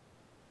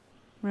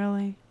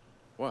 Really?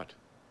 What?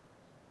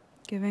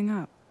 Giving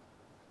up.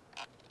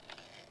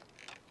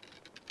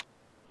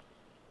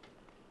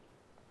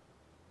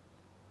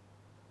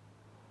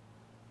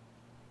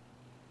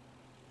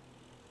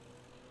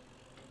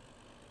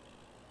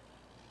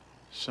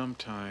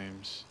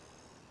 Sometimes,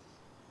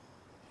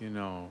 you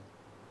know,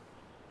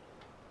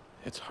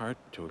 it's hard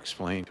to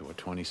explain to a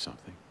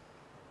 20-something.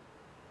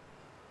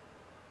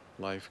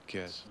 Life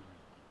gets...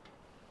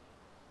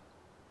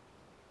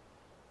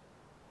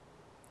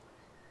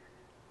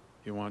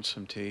 You want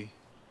some tea?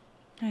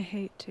 I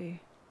hate tea.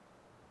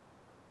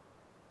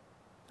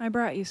 I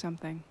brought you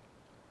something.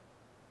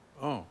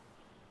 Oh,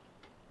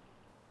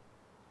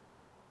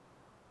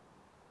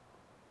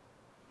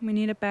 We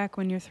need it back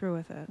when you're through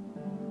with it.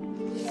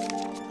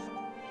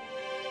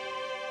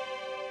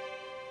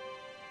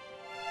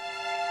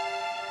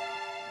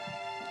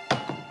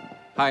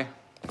 Hi.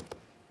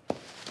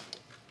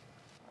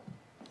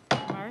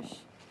 Marsh?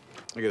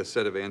 I got a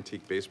set of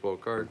antique baseball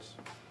cards.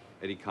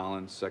 Eddie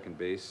Collins, second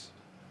base.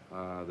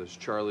 There's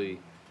Charlie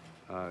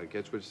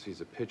Getchwitz.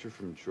 He's a pitcher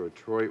from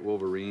Detroit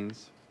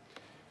Wolverines.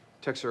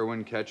 Tex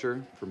Irwin,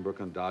 catcher from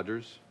Brooklyn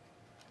Dodgers.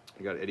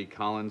 I got Eddie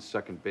Collins,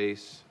 second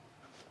base.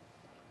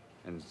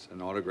 And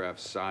an autographed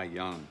Cy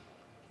Young.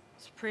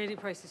 It's pretty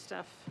pricey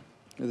stuff.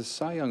 Yeah, the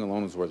Cy Young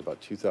alone is worth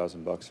about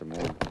 $2,000 or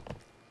more.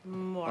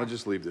 More. I'll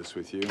just leave this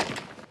with you.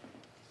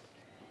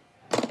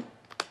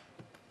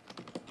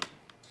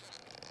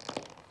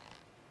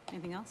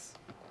 Anything else?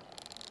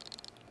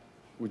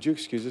 Would you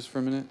excuse us for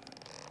a minute?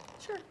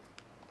 Sure.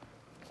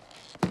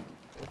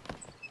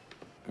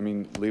 I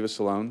mean, leave us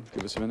alone.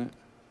 Give us a minute.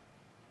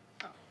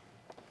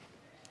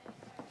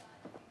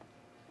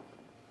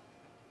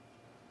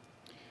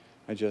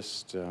 I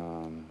just,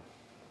 Don't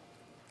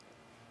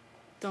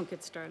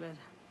get started.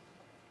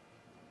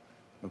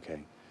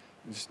 okay.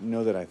 Just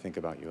know that I think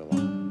about you a lot.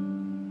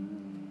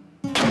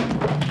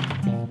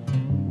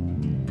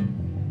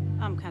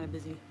 I'm kind of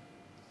busy.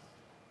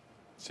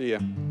 See ya.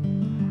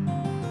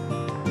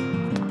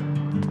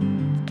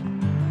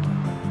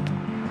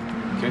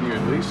 can you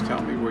at least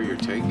tell me where you're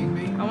taking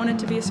me? I want it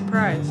to be a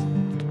surprise.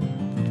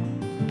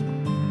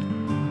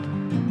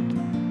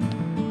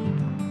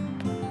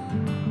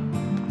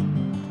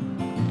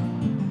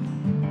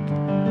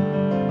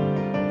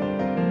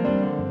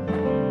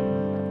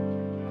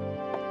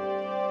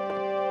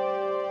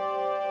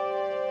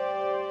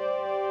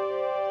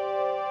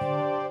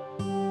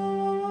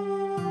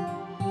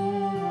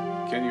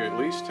 Can you at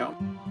least tell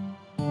me?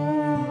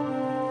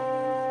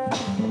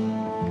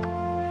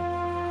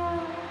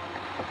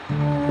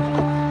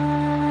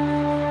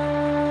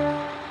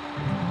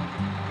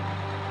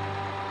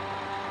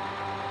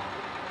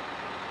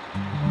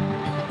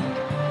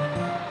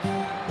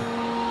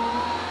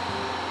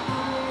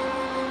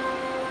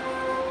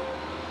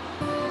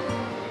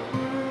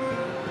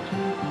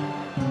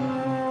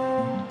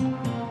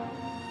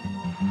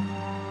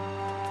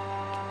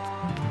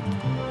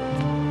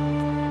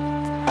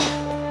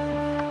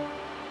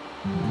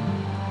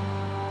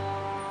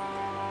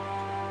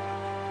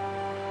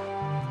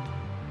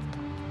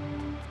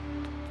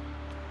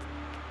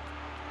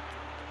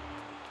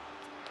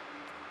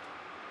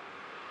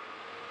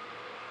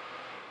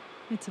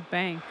 It's a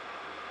bank.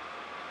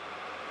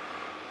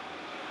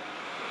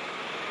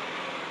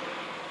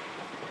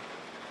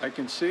 I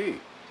can see.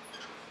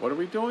 What are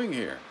we doing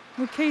here?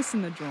 We're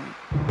casing the joint.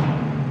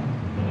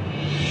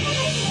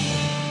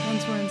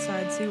 Once we're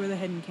inside, see where the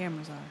hidden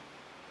cameras are.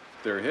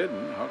 If they're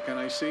hidden, how can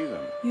I see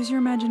them? Use your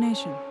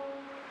imagination.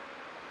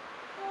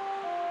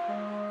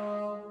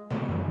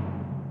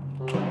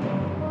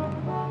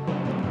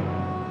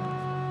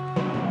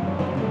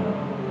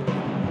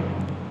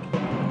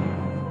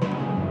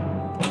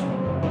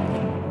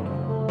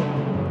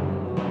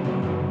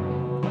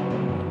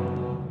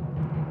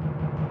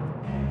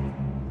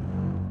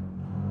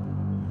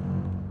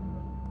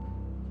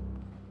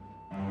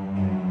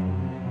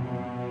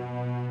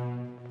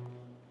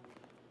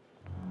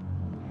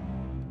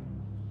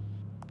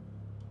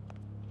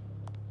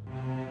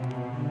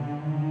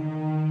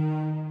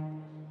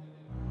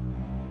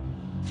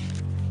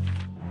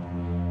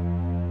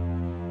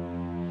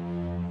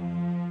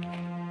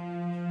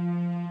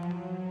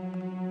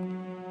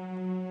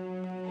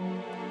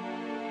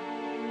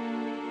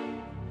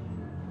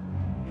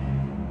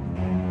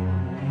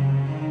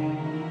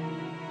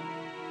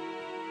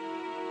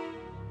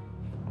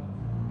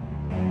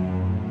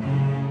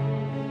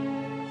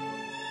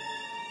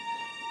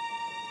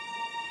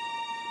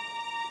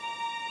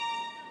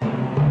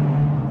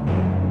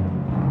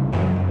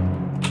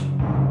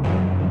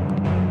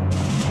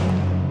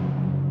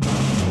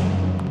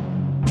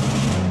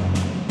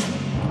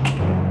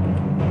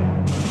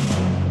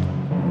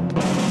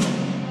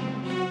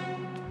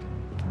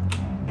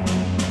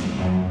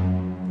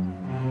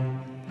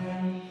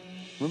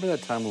 Remember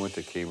that time we went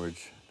to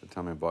Cambridge? The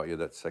time I bought you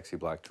that sexy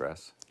black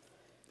dress?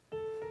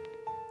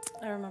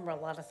 I remember a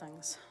lot of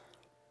things.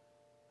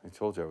 I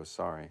told you I was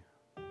sorry.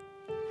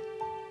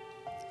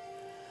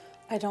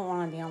 I don't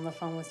want to be on the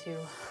phone with you.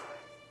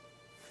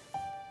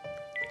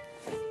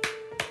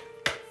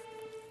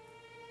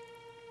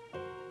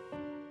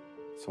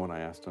 So when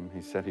I asked him,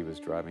 he said he was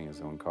driving his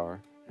own car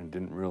and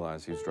didn't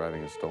realize he was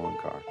driving a stolen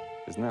car.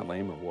 Isn't that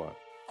lame or what?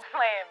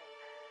 Lame.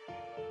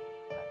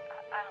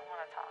 I don't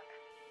want to talk.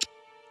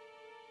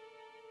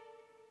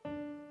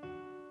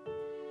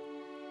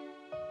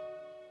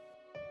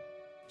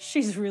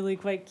 She's really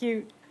quite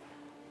cute.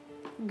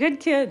 Good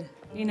kid.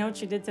 You know what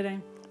she did today?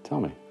 Tell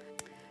me.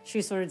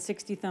 She sorted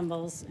 60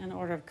 thimbles in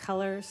order of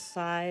color,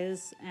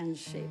 size, and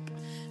shape.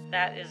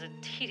 That is a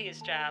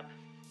tedious job.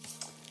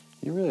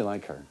 You really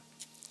like her.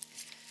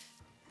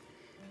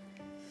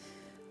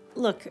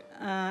 Look,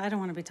 I don't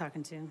want to be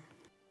talking to you.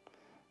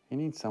 You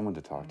need someone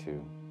to talk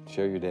to,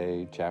 share your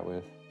day, chat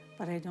with.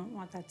 But I don't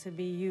want that to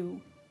be you.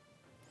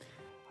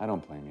 I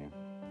don't blame you.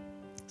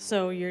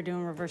 So you're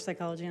doing reverse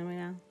psychology on me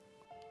now?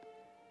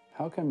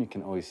 How come you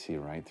can always see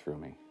right through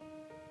me?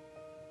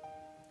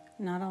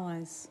 Not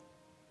always.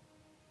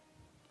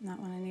 Not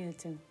when I needed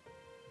to.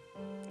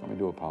 Want me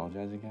to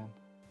apologize again?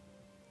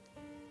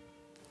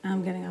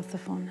 I'm getting off the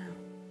phone now.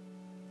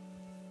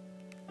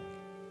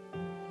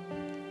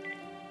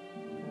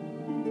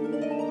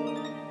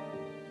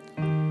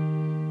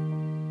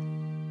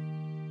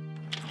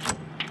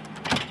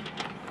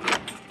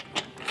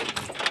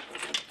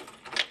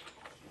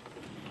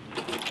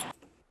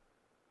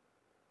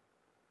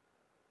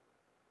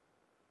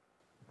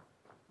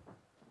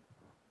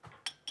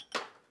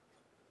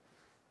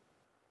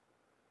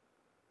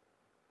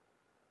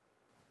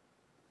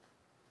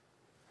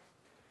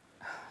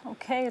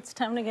 Okay, it's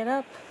time to get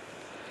up.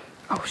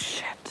 Oh,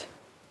 shit.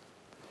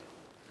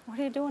 What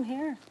are you doing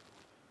here?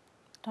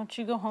 Don't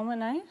you go home at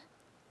night?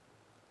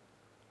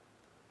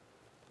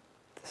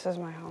 This is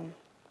my home.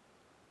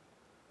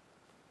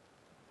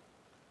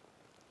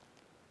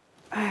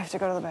 I have to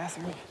go to the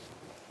bathroom.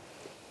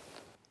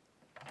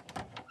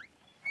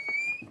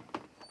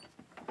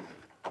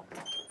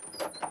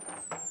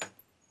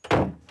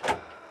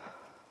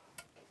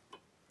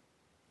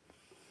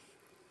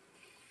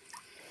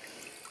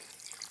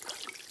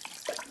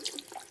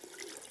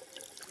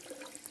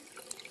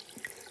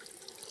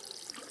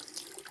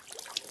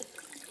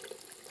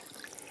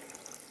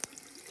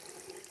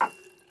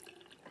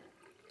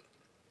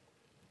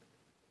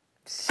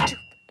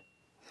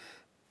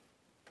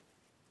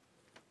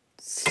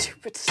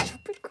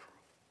 Stupid girl.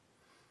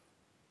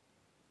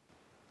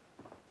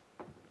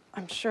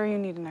 I'm sure you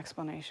need an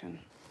explanation.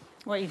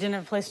 What, you didn't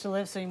have a place to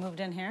live, so you moved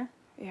in here?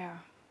 Yeah,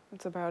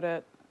 that's about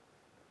it.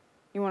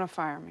 You want to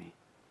fire me?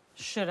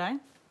 Should I?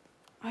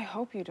 I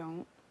hope you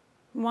don't.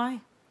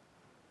 Why?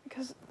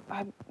 Because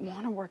I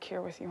want to work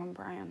here with you and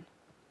Brian.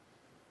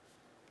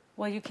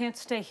 Well, you can't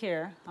stay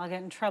here. I'll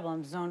get in trouble.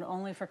 I'm zoned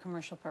only for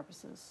commercial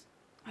purposes.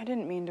 I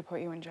didn't mean to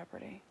put you in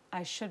jeopardy.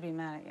 I should be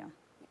mad at you.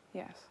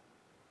 Yes.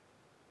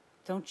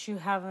 Don't you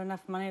have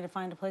enough money to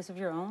find a place of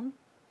your own?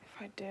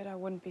 If I did, I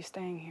wouldn't be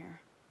staying here.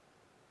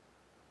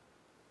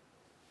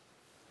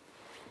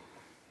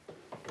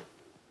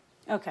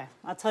 Okay,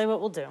 I'll tell you what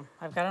we'll do.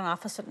 I've got an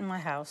office in my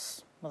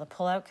house with a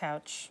pull-out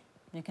couch.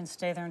 You can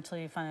stay there until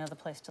you find another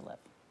place to live.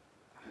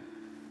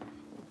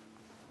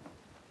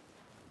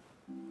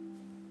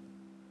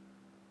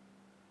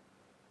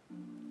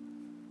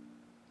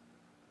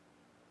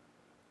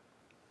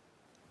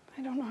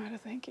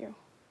 Thank you.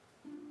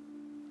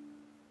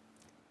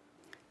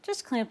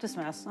 Just clean up this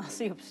mess. I'll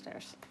see you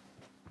upstairs.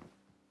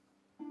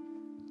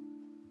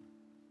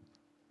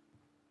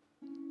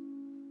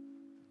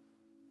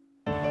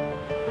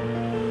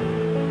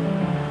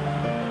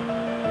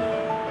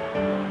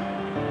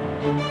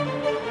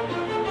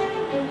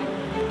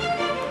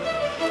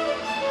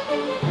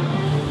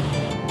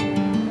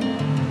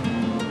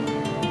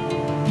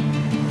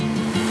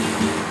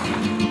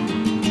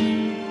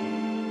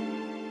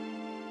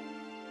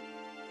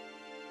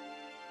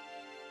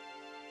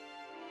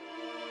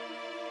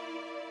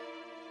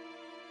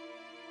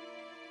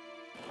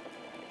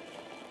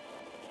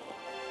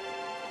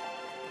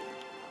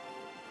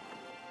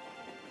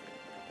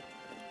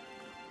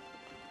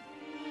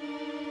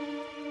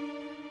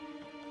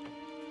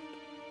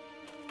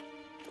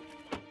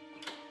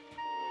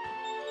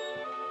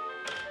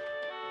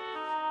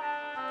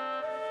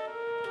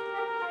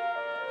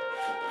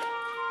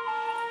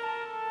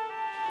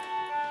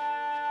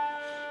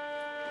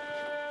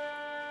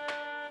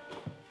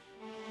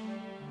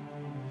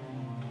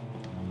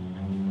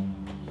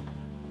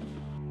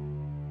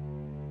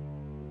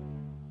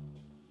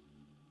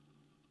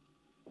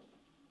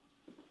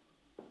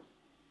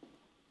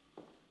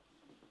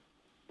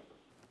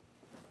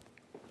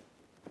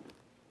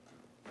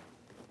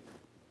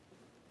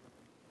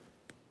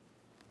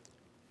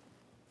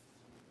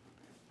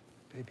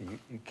 Baby,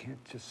 you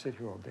can't just sit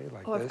here all day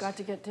like Oh, this. I've got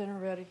to get dinner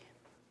ready.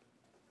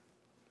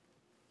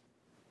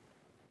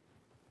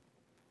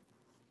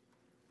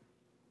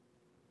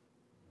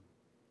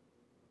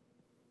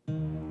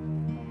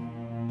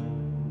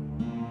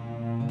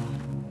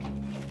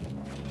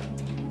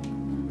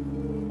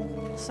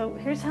 So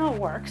here's how it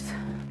works.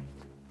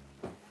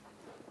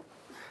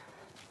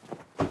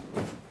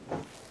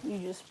 You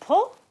just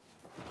pull.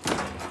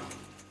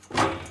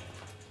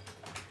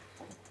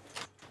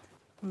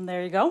 And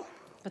there you go.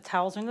 The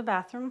towels are in the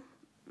bathroom.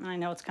 And I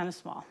know it's kind of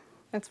small.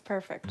 It's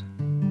perfect.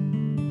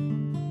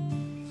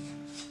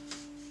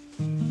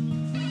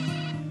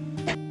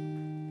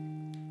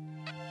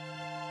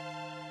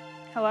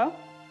 Hello?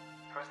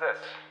 Who's this?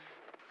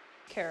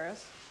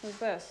 Karis. Who's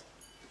this?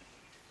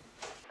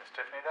 Is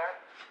Tiffany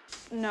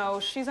there?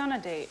 No, she's on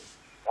a date.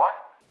 What?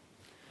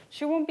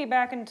 She won't be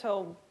back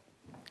until...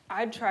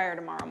 I'd try her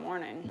tomorrow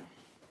morning.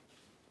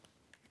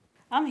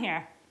 I'm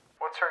here.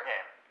 What's her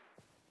game?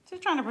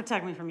 She's trying to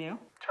protect me from you.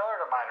 Tell her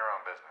to mind her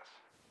own business.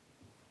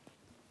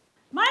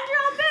 Mind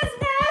your own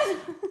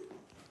business!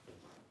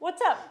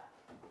 What's up?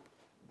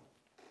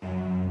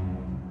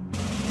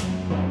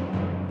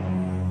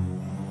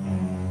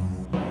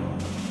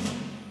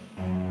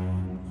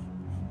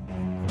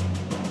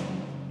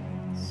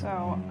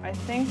 So I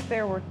think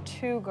there were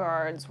 2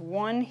 guards,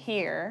 one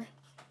here,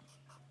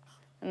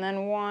 and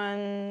then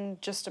one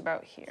just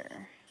about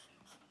here.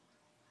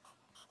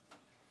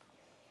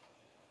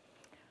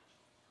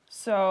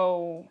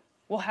 So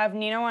we'll have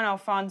Nino and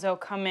Alfonso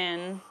come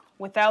in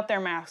without their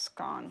masks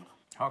on.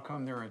 How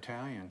come they're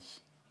Italians?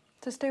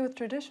 To stay with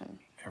tradition.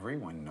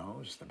 Everyone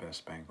knows the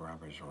best bank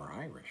robbers are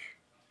Irish.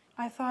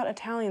 I thought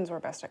Italians were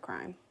best at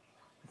crime.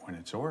 When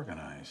it's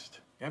organized.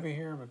 Ever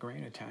hear of a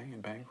great Italian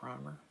bank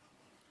robber?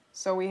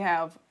 So we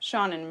have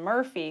Sean and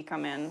Murphy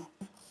come in.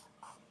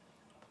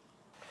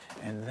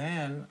 And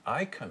then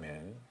I come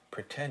in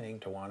pretending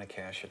to want to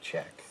cash a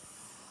check.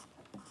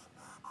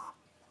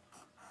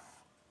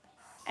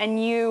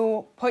 And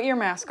you put your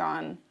mask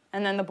on,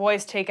 and then the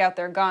boys take out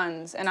their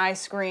guns, and I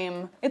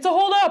scream, "It's a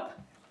holdup!"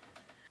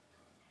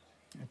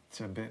 It's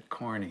a bit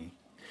corny.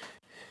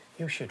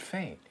 You should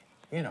faint.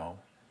 You know,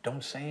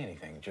 don't say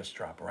anything, just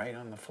drop right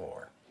on the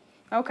floor.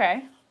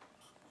 Okay.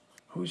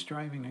 Who's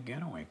driving the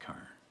getaway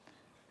car?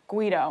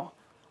 Guido.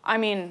 I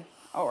mean,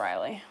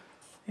 O'Reilly.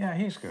 Yeah,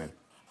 he's good.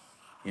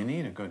 You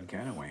need a good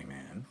getaway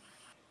man.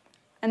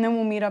 And then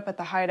we'll meet up at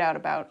the hideout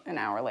about an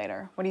hour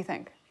later. What do you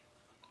think?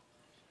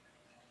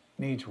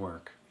 Needs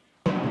work.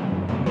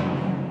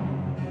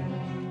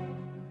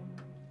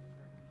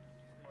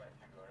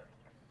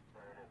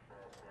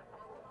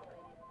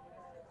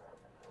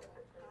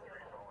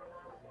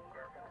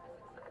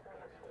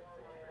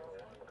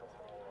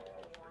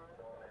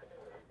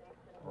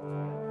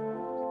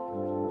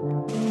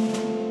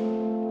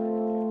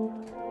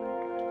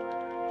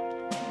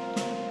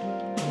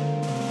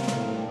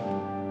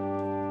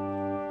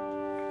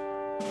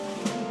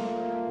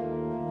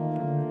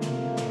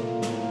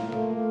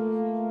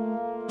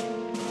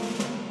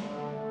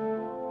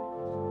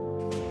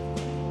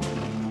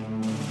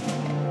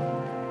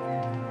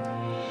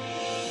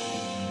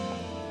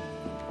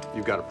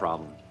 You've got a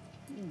problem.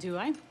 Do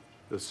I?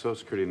 The Social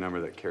Security number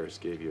that Karis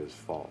gave you is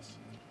false.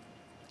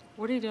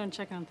 What are you doing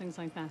checking on things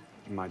like that?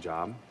 My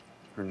job,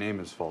 her name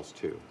is false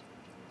too.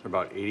 There are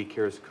about 80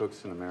 Karis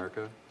cooks in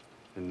America,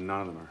 and none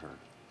of them are her.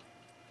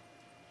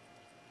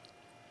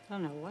 I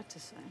don't know what to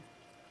say.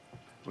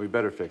 We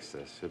better fix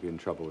this. You'll be in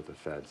trouble with the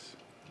feds.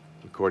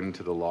 According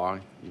to the law,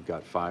 you've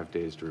got 5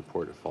 days to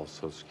report a false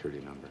Social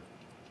Security number.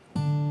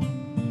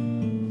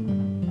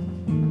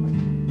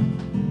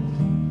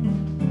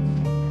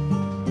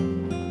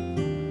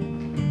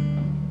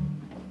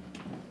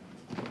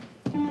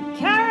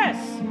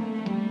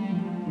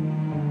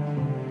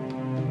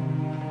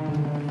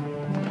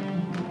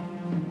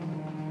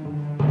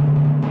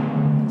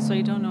 So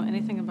you don't know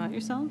anything about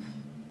yourself?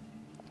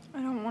 I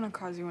don't want to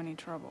cause you any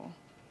trouble.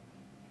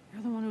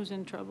 You're the one who's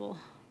in trouble.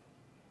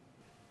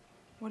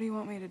 What do you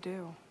want me to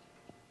do?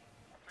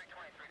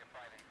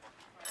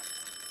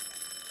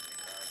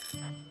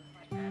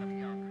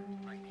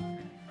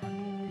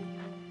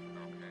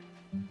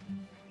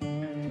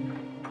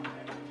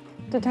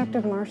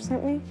 Detective Marsh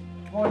sent me?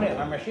 Come on in.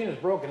 Our machine is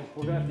broken.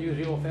 We're going to have to use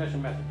the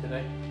old-fashioned method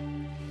today.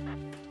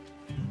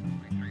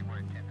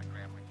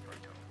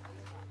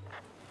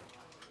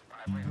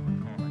 This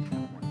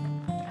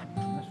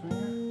one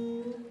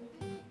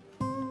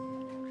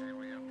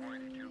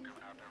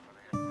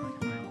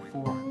here?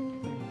 4.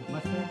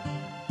 Left there.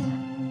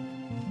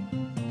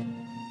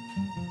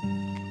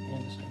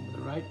 And the same with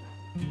the right.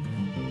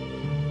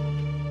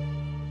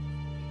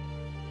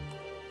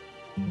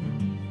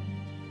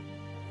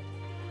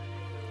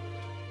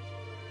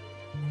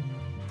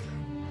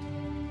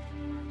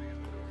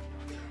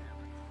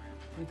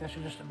 I think that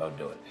should just about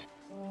do it.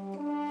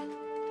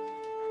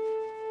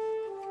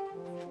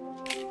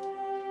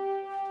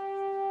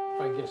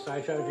 If I can get a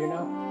side shot of you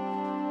now.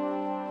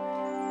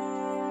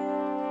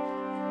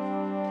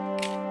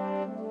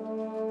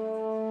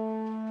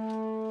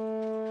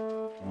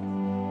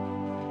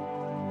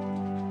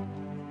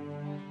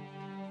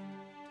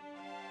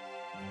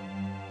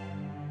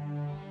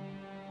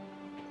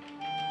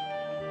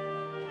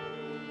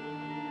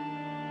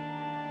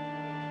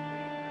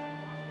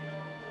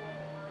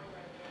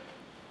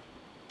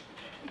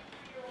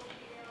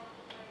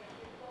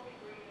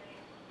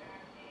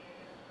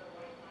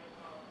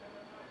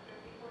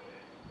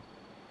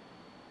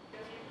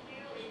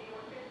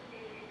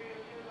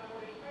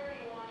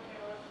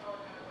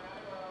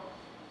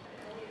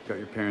 Got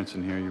your parents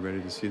in here. You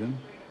ready to see them?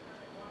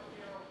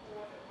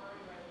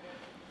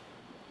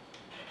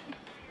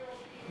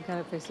 You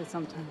gotta face it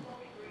sometime.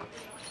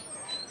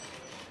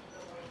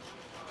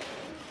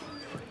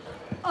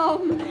 Oh,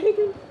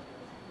 Megan.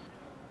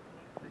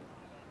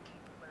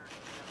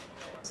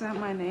 Is that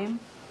my name?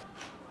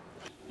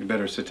 You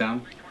better sit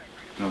down,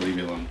 and I'll leave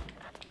you alone.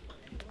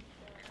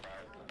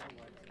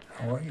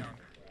 How are you?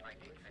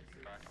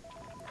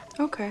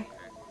 Okay.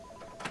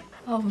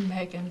 Oh,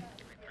 Megan.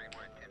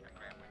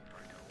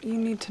 You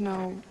need to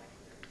know,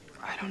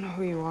 I don't know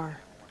who you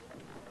are.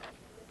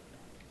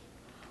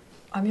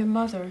 I'm your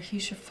mother,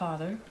 he's your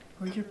father.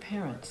 We're your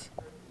parents.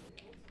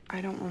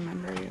 I don't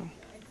remember you.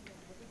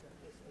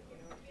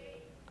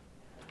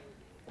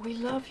 We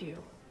love you.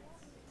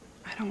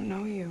 I don't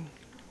know you.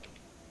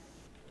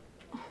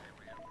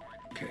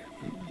 Okay,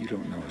 you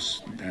don't know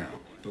us now,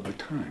 but with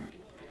time,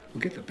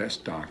 we'll get the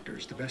best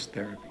doctors, the best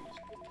therapies.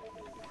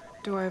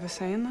 Do I have a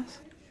say in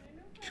this?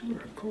 Sure,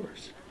 of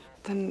course.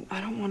 Then I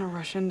don't want to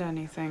rush into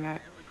anything. I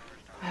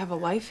have a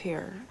life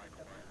here.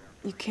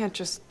 You can't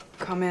just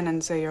come in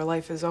and say your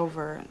life is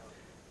over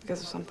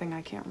because of something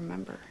I can't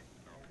remember.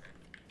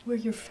 We're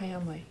your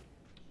family.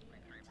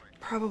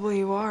 Probably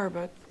you are,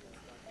 but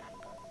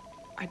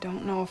I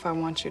don't know if I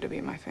want you to be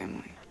my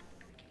family.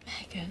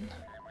 Megan.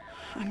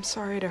 I'm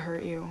sorry to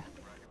hurt you.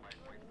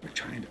 We're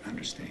trying to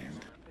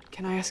understand.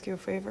 Can I ask you a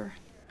favor?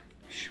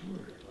 Sure,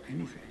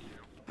 anything.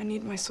 I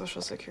need my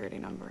social security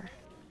number.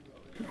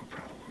 No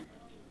problem.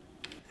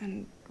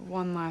 And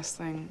one last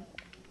thing.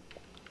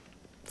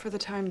 For the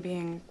time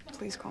being,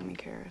 please call me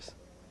Karis.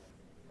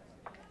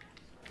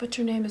 But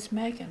your name is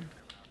Megan.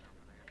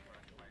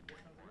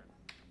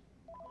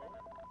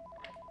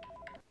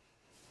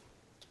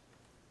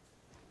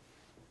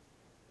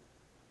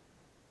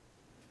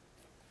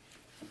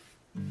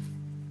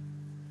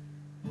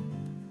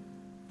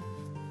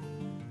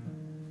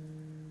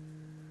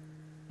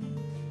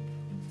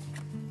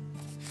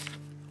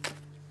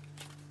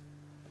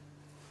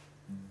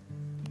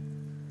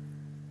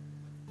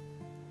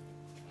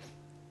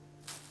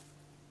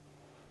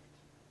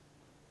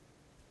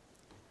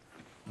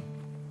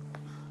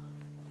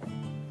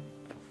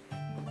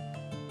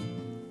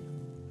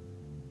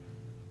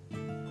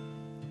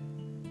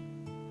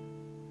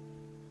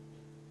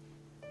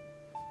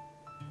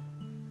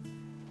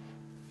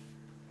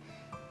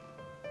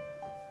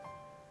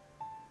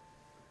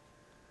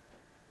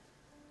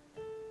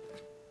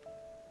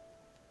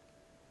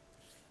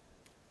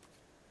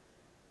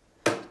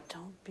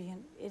 Don't be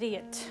an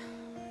idiot.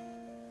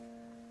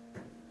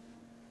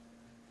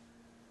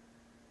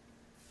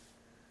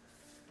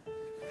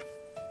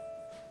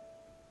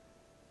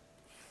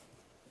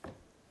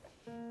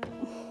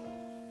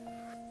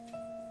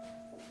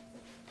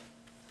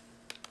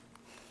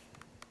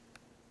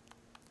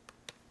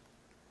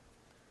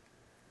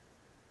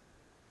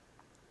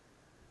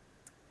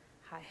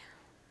 Hi.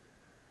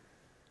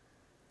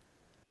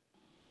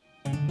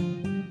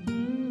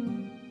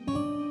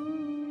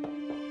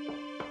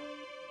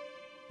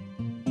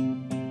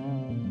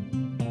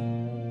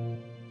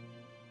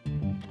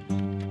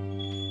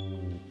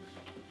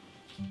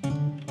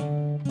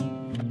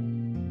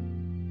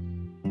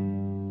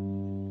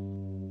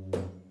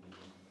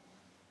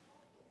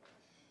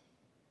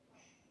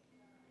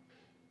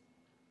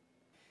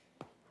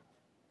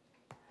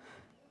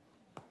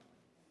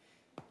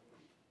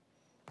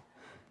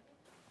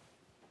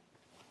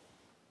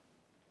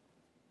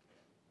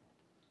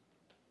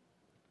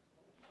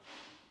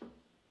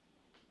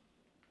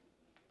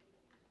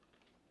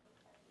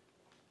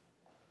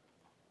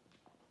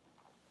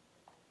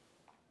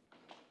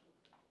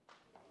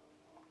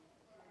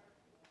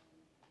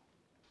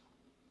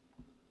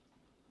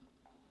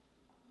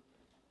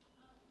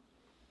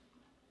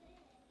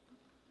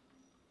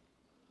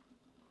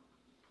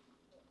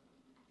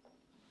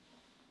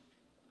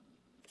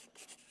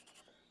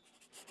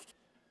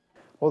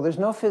 Well, there's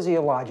no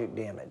physiologic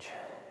damage,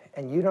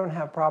 and you don't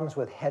have problems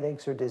with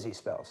headaches or dizzy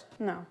spells.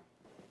 No.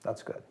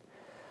 That's good.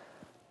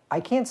 I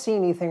can't see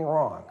anything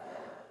wrong.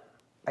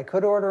 I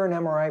could order an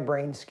MRI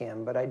brain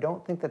scan, but I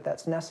don't think that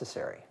that's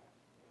necessary.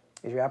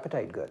 Is your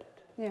appetite good?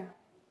 Yeah.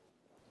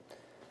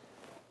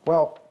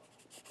 Well,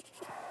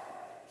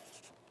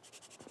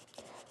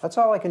 that's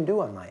all I can do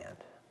on my end.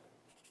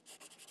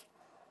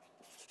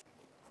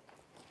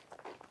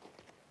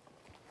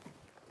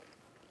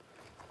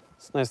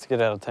 It's nice to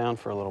get out of town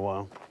for a little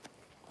while.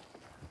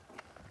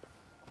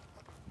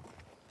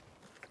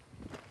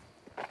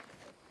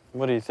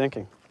 What are you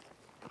thinking?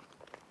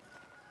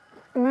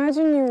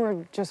 Imagine you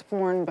were just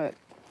born, but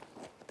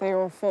they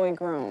were fully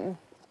grown.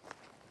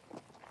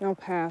 No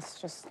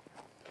past, just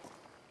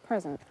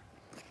present.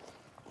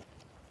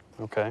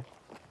 Okay.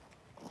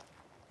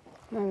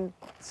 And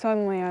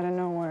suddenly, out of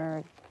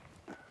nowhere,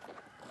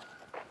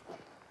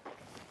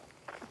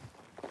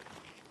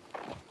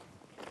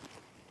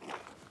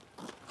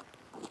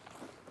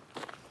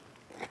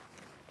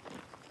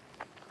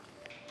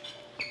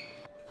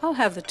 I'll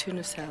have the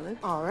tuna salad.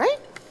 All right.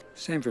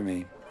 Same for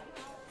me.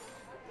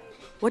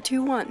 What do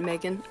you want,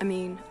 Megan?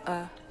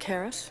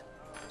 Karis?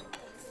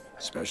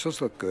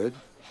 Specials look good.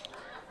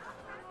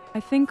 I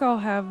think I'll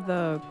have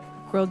the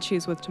grilled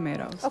cheese with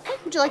tomatoes. Okay,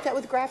 would you like that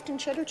with Grafton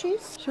cheddar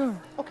cheese? Sure.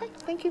 Okay,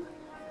 thank you.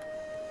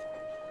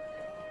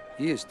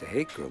 You used to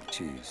hate grilled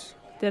cheese.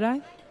 Did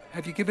I?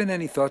 Have you given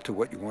any thought to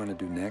what you want to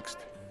do next?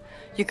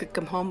 You could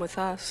come home with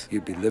us.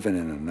 You'd be living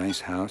in a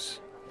nice house,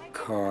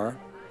 car,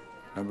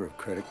 number of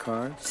credit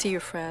cards. See your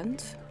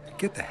friends.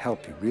 Get the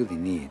help you really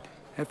need.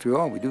 After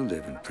all, we do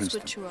live in That's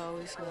Princeton. what you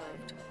always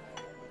loved.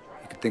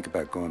 You could think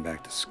about going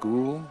back to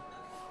school,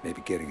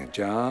 maybe getting a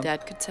job.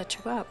 Dad could set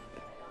you up.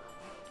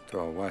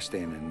 Throw a wash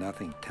day in a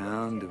nothing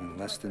town, doing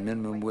less than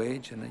minimum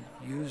wage in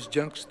a used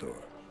junk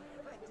store.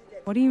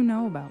 What do you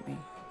know about me?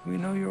 We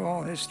know you're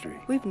all history.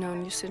 We've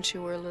known you since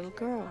you were a little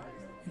girl.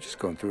 You're just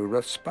going through a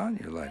rough spot in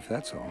your life,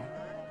 that's all.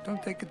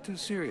 Don't take it too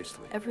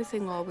seriously.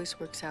 Everything always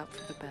works out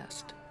for the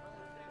best.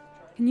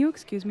 Can you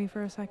excuse me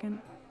for a second?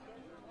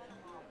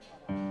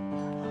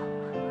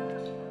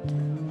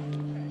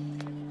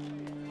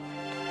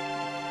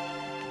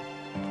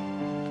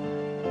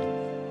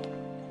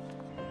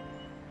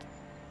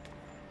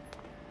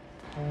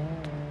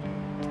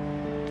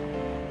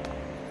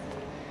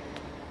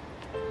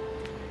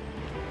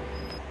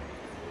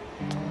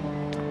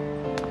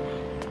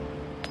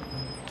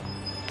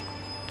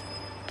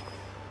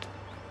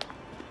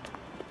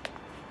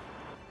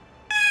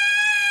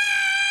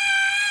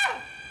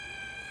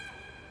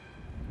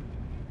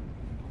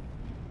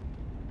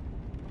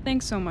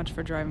 Thanks so much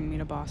for driving me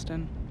to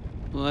Boston.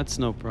 Well, that's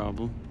no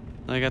problem.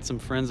 I got some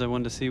friends I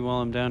wanted to see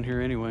while I'm down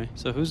here anyway.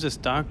 So who's this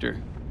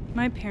doctor?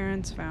 My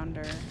parents found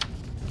her.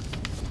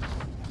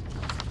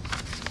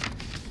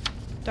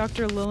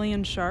 Dr.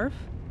 Lillian Scharf,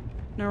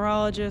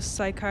 neurologist,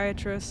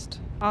 psychiatrist,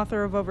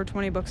 author of over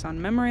 20 books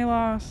on memory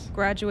loss,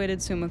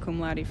 graduated summa cum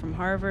laude from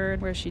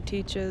Harvard, where she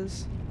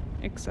teaches,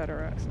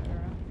 etc., etc.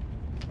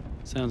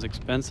 Sounds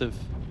expensive.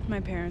 My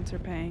parents are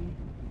paying.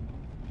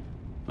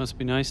 Must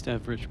be nice to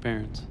have rich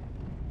parents.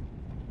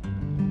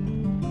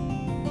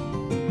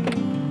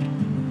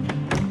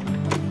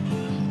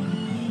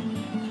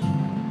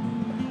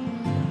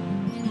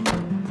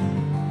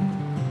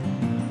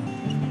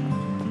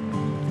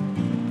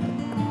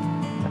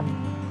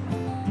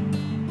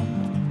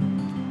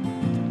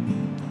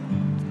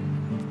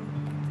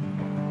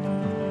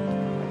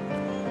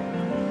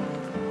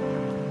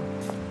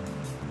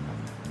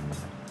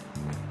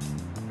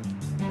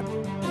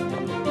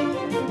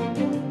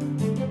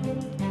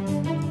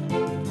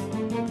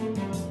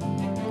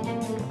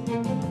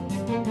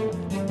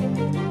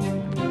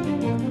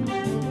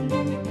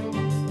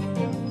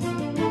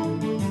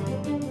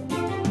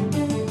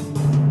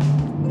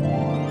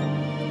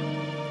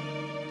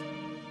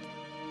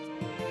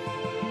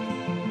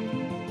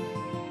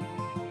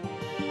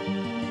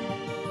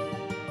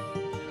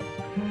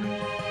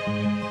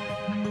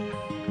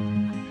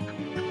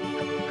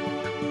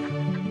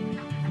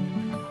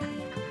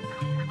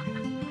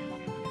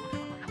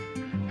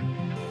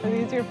 Are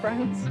these your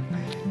friends?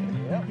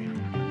 Yep.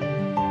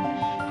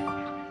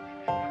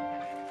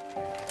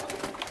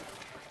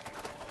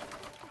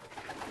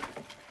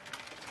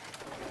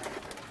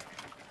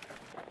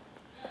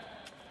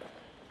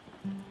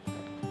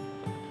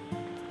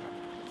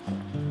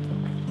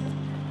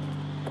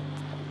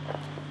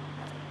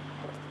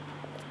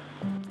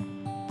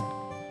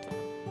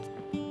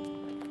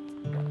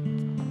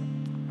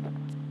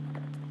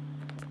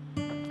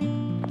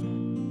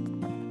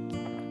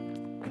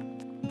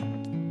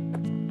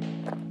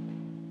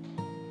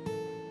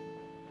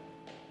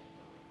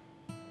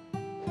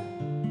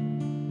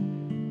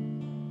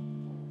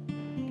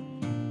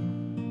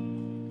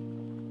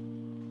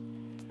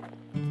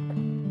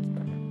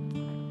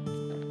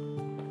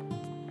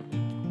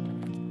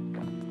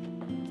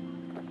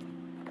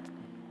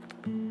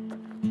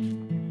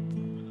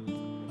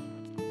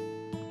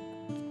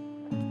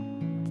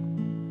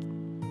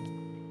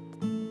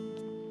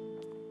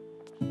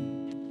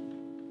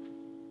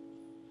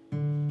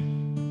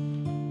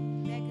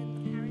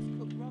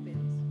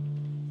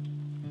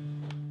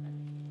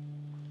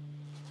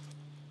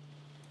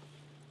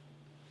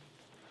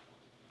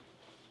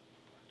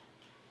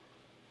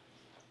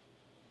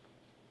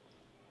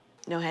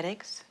 No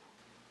headaches?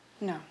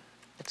 No.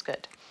 That's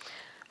good.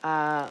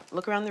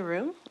 Look around the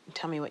room and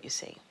tell me what you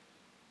see.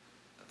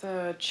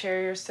 The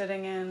chair you're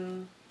sitting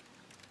in,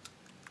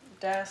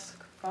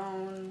 desk,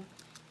 phone,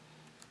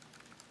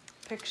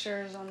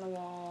 pictures on the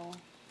wall,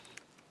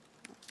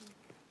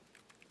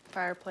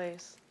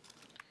 fireplace.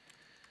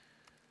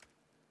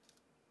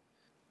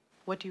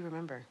 What do you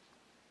remember?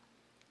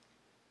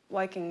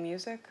 Liking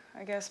music,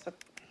 I guess, but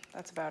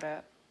that's about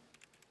it.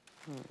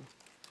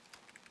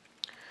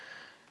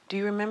 Do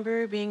you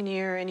remember being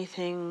near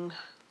anything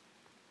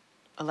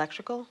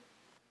electrical?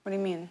 What do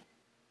you mean?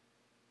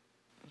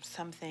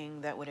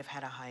 Something that would have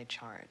had a high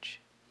charge.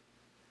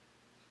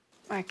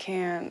 I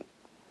can't.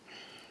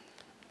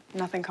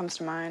 Nothing comes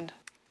to mind.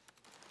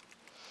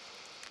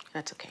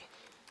 That's okay.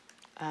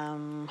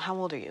 How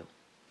old are you?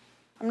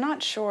 I'm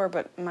not sure,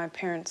 but my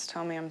parents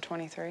tell me I'm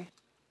 23.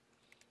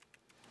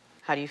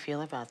 How do you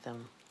feel about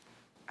them?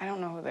 I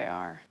don't know who they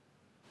are.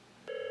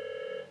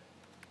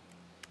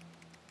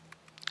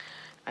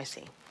 I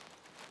see.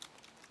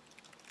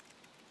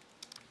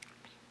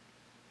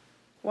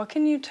 What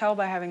can you tell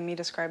by having me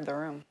describe the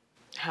room?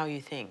 How you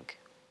think.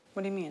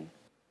 What do you mean?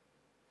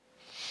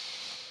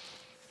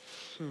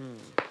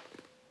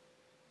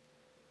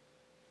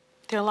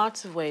 There are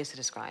lots of ways to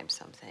describe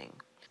something.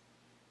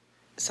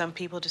 Some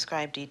people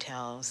describe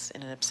details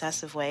in an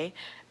obsessive way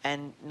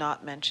and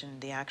not mention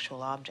the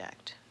actual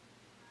object.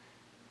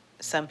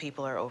 Some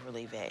people are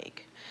overly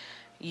vague.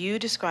 You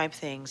describe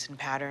things in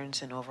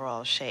patterns and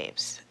overall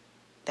shapes.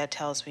 That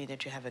tells me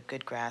that you have a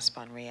good grasp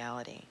on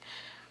reality.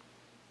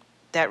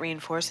 That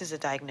reinforces a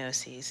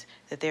diagnosis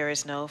that there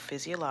is no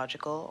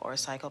physiological or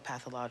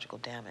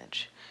psychopathological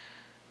damage.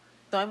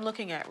 So I'm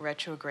looking at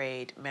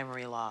retrograde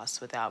memory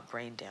loss without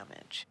brain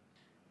damage.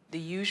 The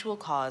usual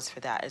cause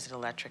for that is an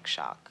electric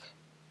shock,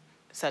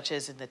 such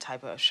as in the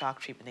type of shock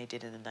treatment they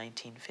did in the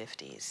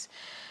 1950s.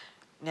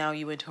 Now,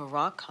 you went to a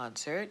rock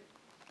concert,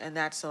 and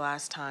that's the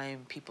last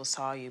time people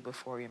saw you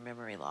before your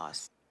memory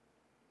loss.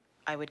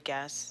 I would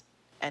guess,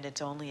 and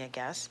it's only a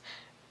guess,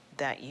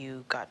 that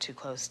you got too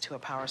close to a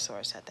power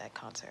source at that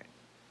concert.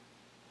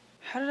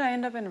 How did I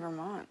end up in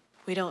Vermont?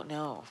 We don't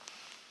know.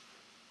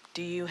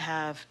 Do you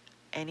have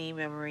any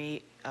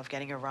memory of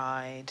getting a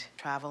ride,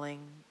 traveling,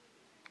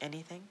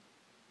 anything?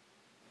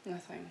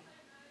 Nothing.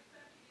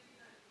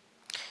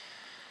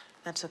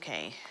 That's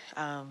okay.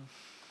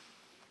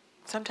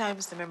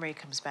 Sometimes the memory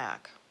comes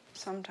back.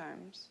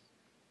 Sometimes.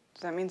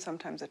 Does that mean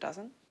sometimes it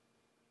doesn't?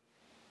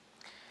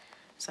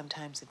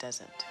 Sometimes it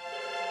doesn't.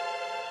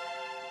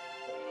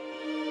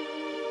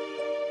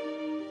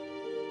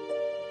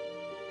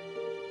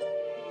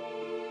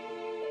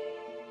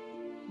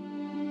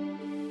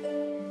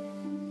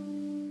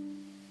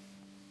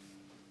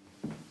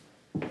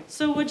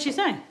 So what'd she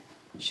say?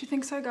 She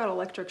thinks I got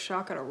electric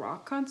shock at a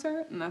rock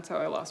concert, and that's how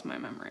I lost my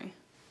memory.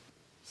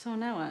 So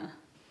now what?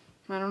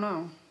 I don't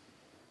know.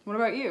 What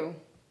about you?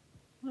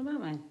 What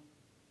about me?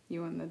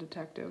 You and the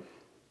detective.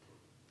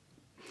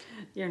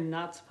 You're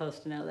not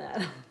supposed to know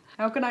that.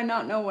 How can I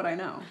not know what I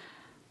know?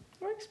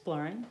 We're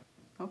exploring.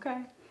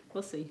 Okay.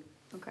 We'll see.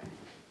 Okay.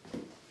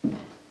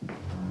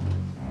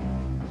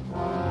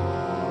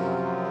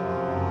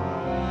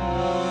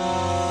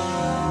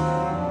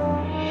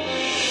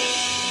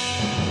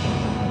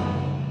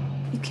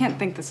 You can't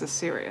think this is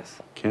serious.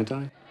 Can't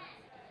I?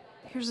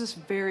 Here's this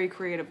very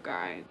creative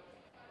guy,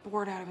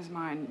 bored out of his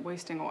mind,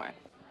 wasting away.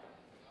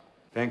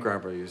 Bank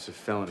robbery is a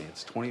felony.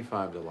 It's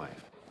 25 to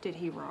life. Did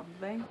he rob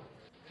a bank?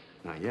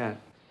 Not yet.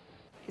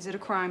 Is it a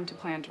crime to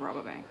plan to rob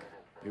a bank?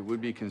 It would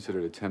be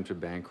considered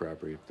attempted bank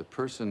robbery if the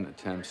person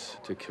attempts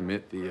to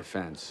commit the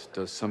offense,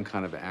 does some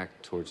kind of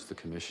act towards the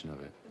commission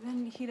of it.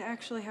 Then he'd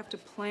actually have to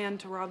plan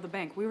to rob the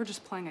bank. We were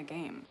just playing a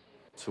game.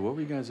 So what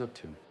were you guys up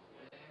to?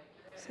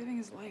 Saving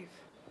his life.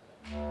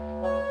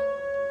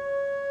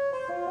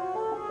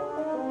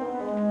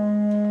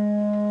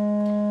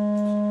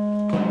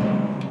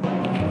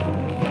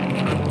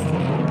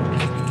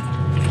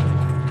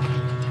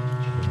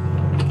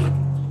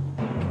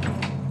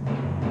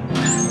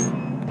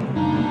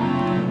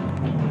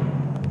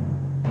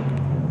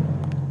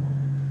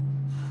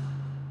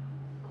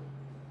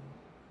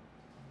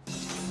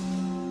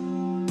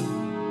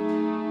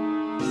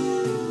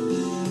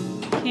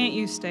 Can't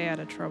you stay out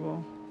of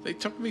trouble? They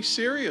took me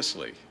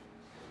seriously.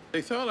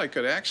 They thought I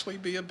could actually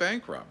be a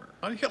bank robber.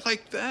 How do you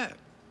like that?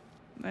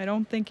 I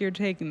don't think you're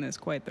taking this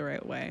quite the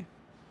right way.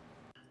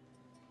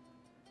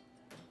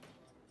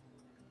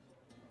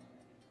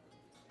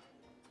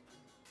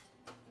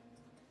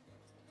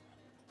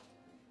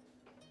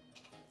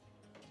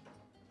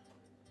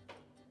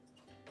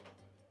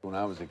 When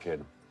I was a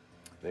kid,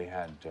 they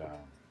had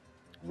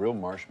real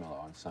marshmallow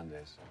on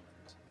Sundays.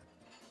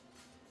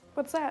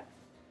 What's that?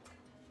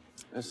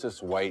 It's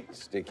this white,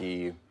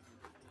 sticky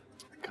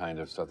kind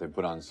of stuff they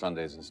put on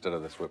Sundays instead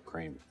of this whipped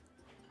cream.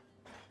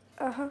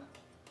 Uh-huh.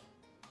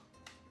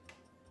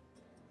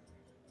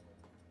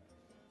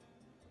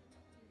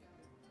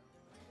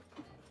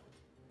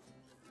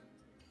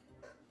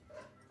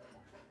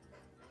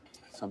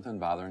 Something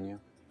bothering you?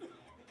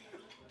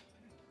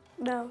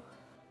 No.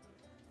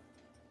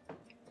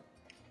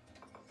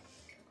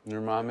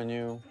 Your mom and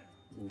you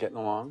getting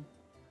along?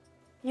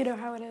 You know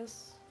how it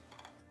is.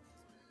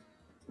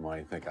 Why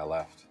do you think I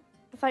left?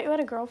 I thought you had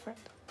a girlfriend.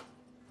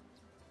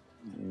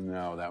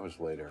 No, that was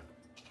later.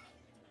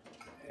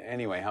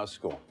 Anyway, how's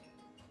school?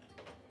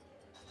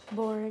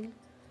 Boring.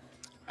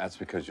 That's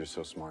because you're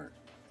so smart.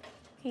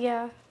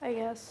 Yeah, I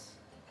guess.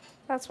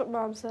 That's what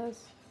Mom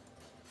says.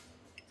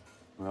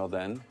 Well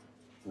then,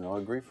 we'll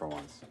agree for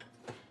once.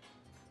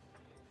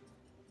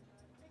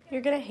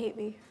 You're gonna hate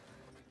me.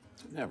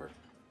 Never.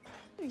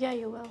 Yeah,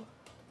 you will.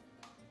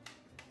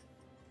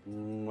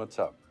 What's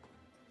up?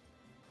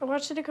 I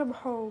want you to come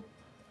home.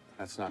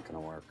 That's not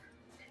gonna work.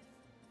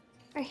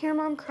 I hear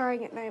Mom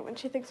crying at night when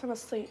she thinks I'm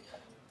asleep.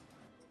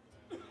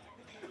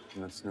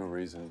 That's no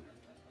reason.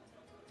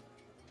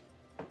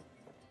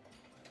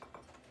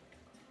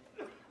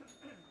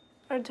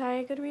 Aren't I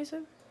a good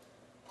reason?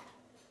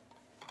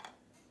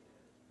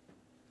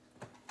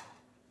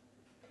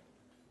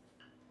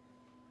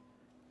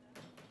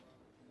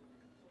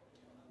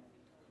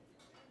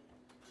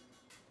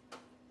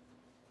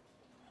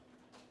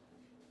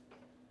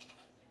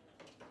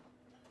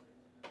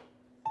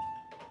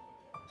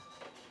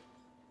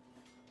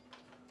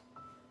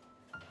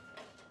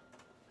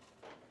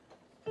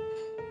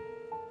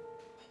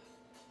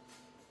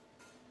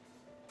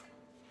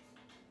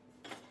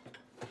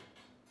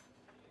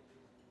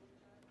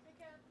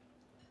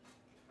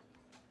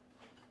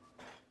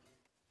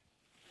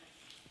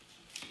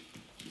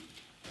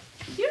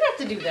 You don't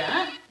have to do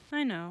that.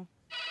 I know.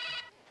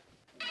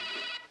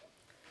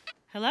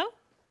 Hello?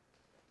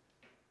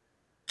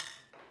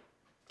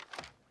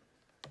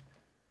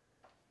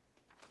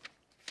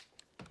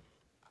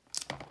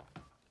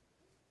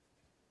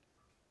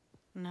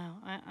 No,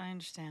 I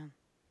understand.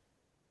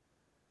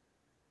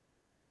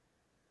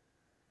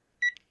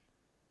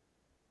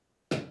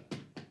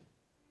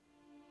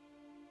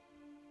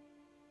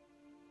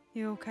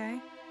 You okay?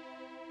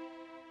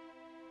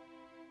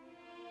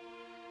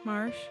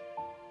 Marsh?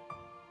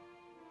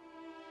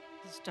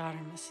 His daughter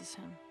misses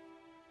him.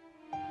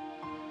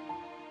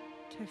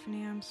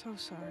 Tiffany, I'm so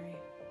sorry.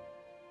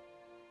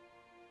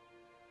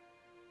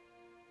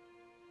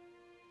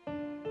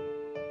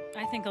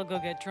 I think I'll go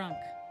get drunk.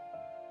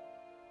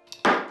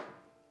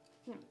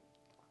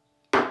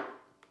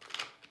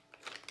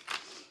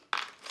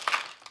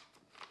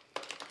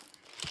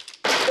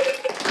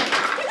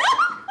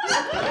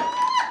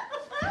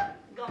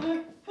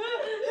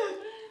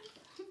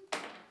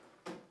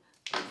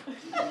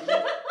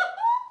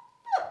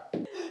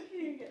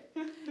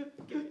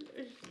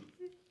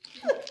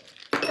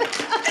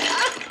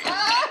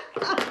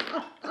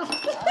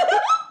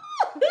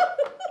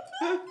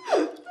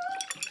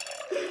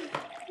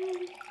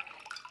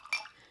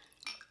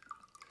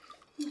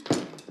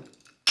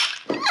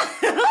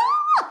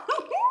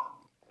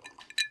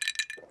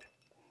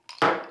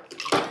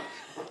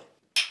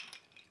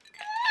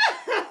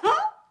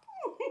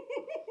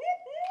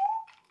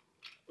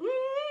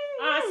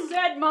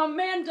 My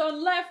man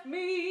done left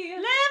me.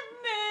 Left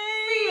me.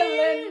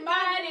 Feeling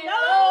mighty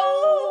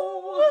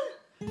low.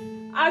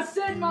 I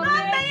said my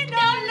man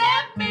done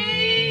left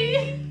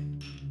me.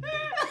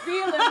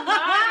 feeling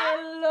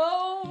mighty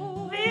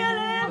low.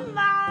 Feeling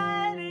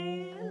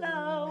mighty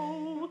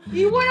low.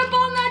 He went up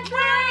on that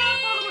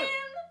train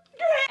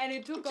and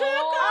he took all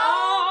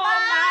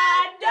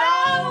my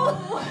dough.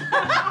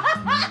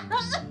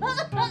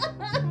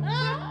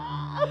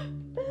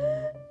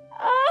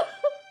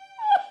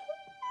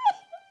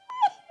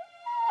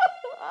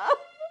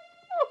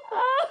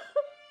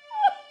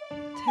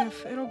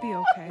 Tiff, it'll be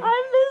okay. I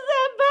miss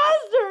that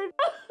bastard.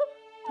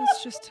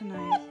 That's just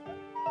tonight.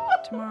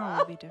 Tomorrow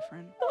will be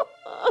different.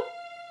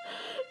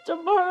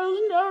 Tomorrow's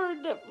never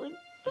different.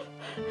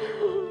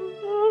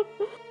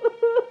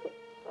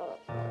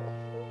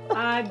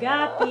 I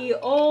got the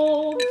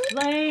old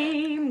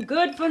flame,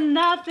 good for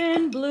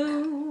nothing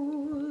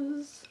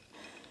blues.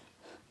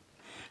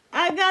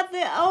 I got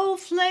the old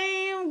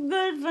flame,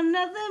 good for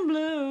nothing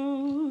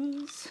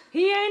blues.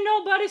 He ain't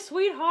nobody's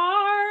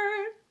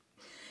sweetheart.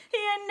 He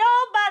ain't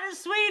nobody's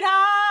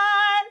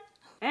sweetheart.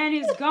 And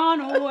he's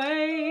gone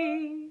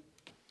away.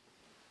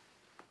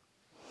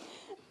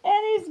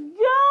 And he's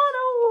gone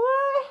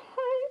away.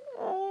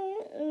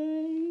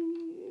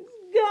 He's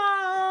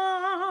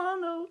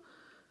gone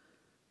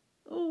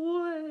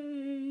away.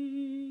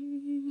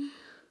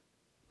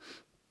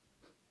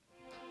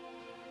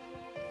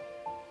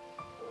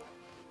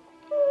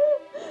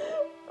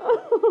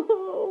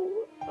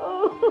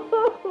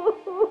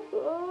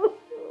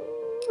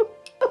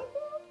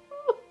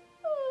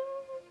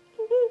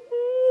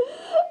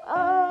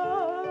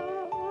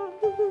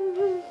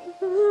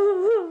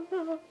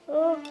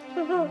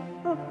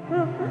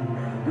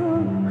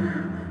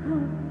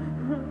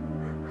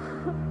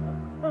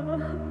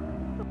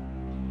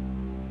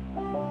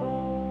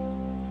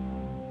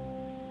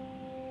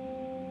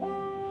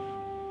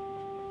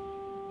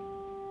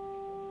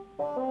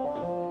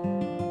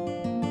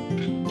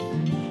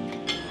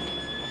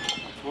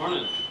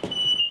 Morning.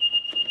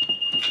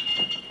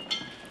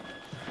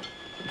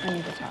 I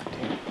need to talk to you.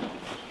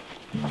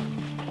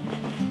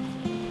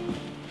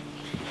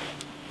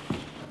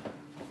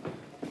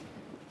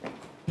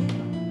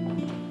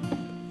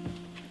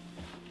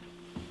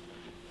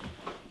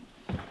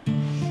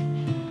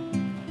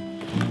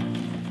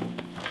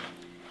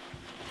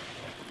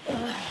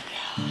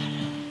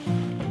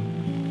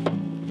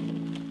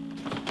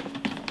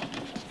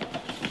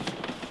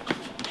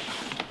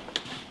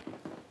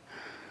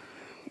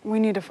 We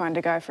need to find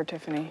a guy for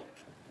Tiffany.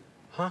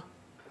 Huh?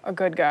 A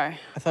good guy.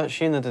 I thought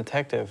she and the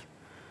detective.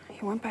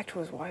 He went back to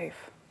his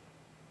wife.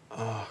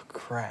 Oh,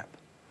 crap.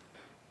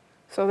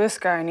 So this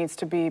guy needs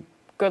to be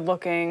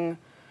good-looking,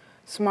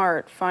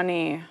 smart,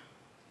 funny,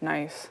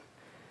 nice,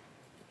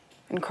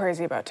 and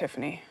crazy about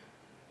Tiffany.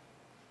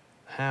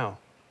 How?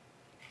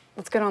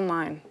 Let's get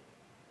online.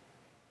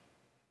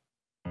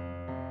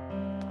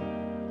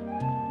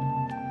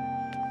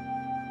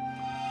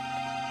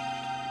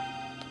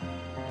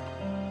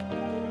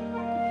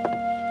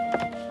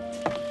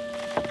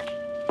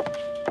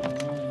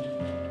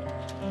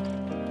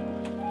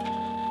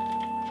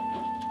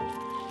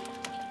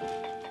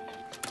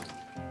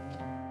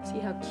 See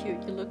how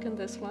cute you look in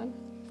this one?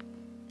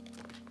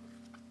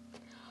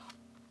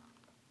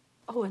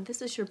 Oh, and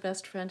this is your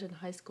best friend in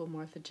high school,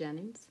 Martha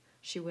Jennings.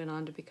 She went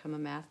on to become a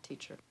math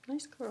teacher.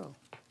 Nice girl.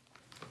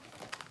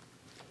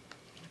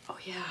 Oh,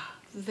 yeah,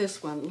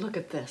 this one. Look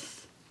at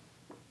this.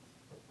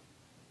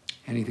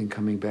 Anything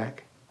coming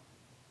back?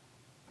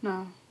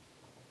 No.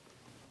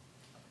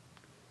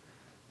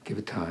 Give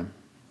it time.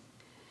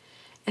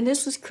 And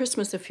this was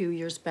Christmas a few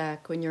years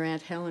back when your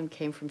Aunt Helen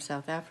came from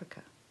South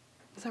Africa.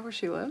 Is that where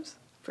she lives?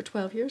 For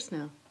 12 years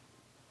now.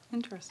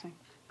 Interesting.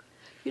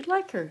 You'd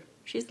like her.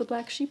 She's the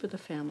black sheep of the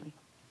family.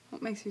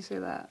 What makes you say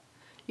that?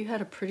 You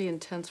had a pretty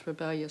intense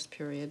rebellious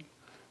period.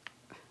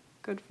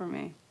 Good for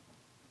me.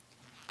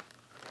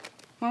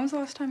 When was the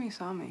last time you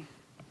saw me?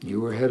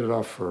 You were headed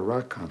off for a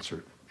rock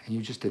concert, and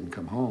you just didn't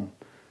come home.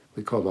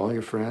 We called all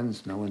your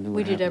friends. No one knew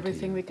We what did happened everything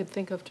to you. we could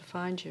think of to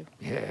find you.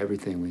 Yeah,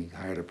 everything. We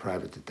hired a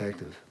private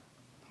detective.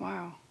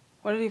 Wow.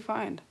 What did he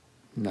find?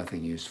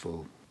 Nothing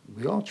useful.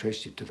 We all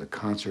traced you to the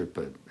concert,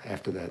 but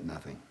after that,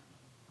 nothing.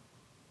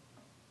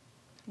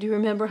 Do you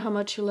remember how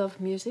much you love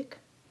music?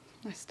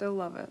 I still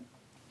love it.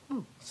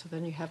 Oh, so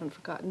then you haven't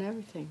forgotten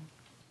everything.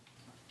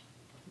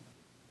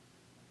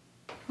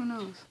 Who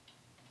knows?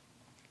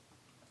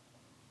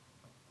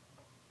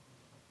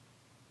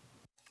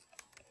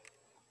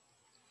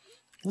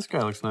 This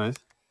guy looks nice.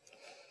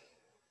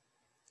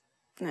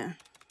 Yeah.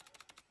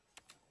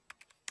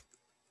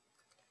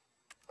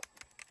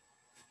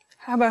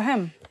 How about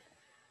him?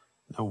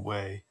 No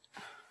way.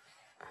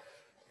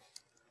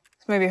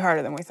 It's maybe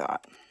harder than we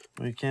thought.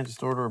 Well, you can't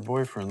just order a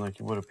boyfriend like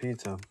you would a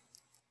pizza.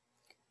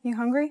 You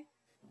hungry?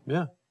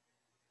 Yeah.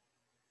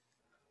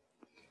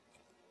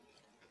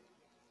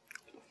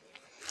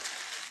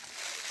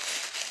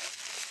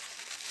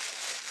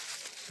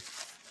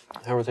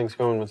 How are things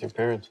going with your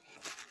parents?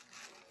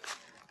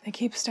 They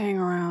keep staying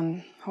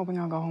around, hoping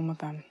I'll go home with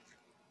them.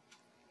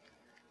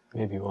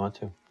 Maybe you want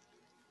to.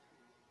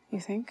 You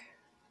think?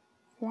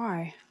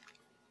 Why?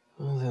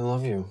 Well, they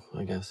love you,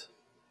 I guess.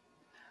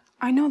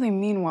 I know they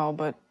mean well,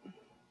 but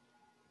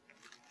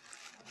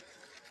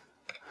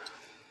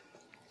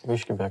We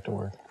should get back to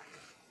work.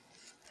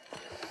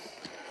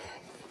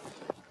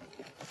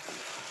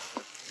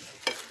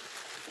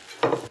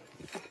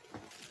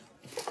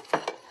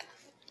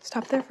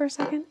 stop there for a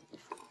second.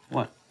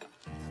 What?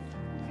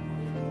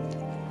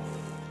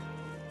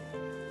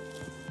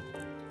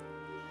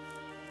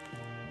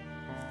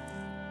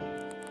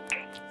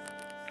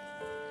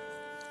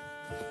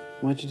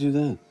 Why'd you do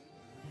that?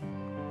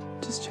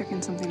 Just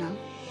checking something out.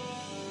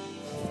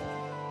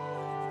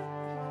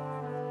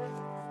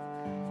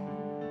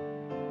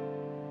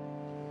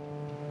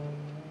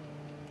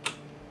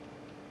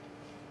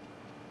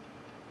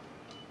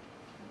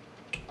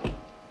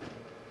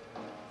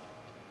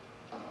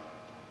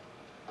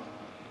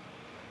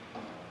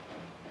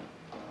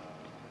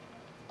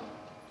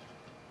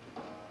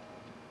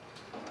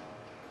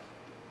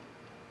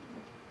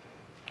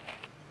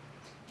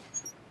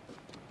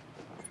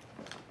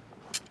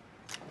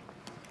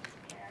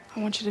 I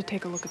want you to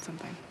take a look at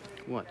something.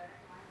 What?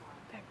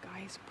 That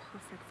guy's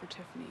perfect for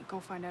Tiffany. Go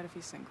find out if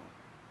he's single.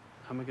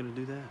 How am I gonna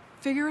do that?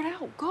 Figure it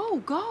out. Go,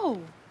 go.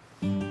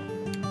 Can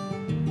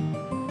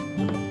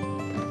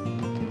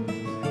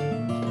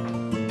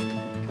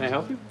I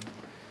help you?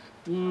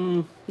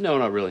 No,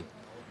 not really.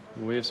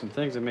 We have some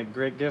things that make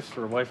great gifts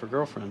for a wife or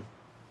girlfriend.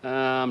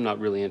 I'm not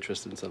really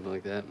interested in something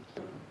like that.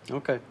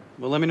 Okay.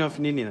 Well, let me know if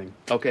you need anything.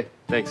 Okay,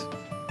 thanks.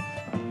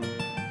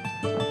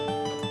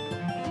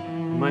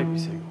 You might be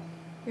single.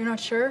 You're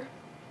not sure?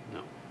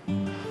 No.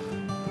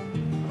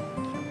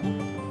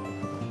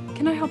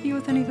 Can I help you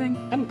with anything?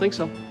 I don't think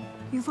so.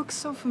 You look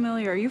so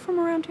familiar. Are you from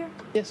around here?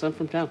 Yes, I'm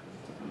from town.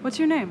 What's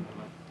your name?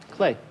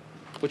 Clay,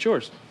 what's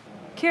yours?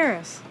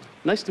 Karis.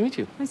 Nice to meet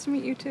you. Nice to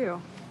meet you,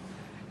 too.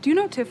 Do you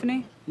know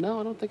Tiffany? No,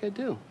 I don't think I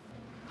do.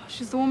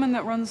 She's the woman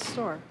that runs the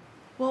store.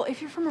 Well,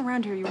 if you're from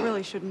around here, you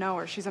really should know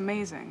her. She's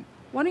amazing.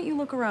 Why don't you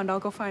look around?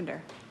 I'll go find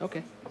her.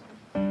 Okay.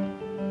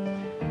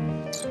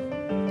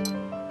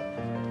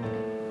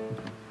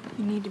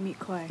 You need to meet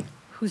Clay.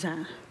 Who's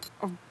that?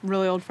 A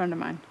really old friend of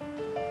mine.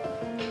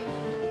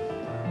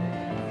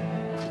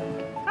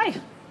 Hi.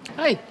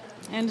 Hi.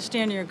 I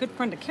understand you're a good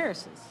friend of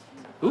Karis's.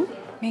 Who?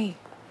 Me.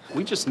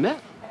 We just met.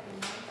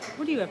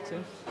 What are you up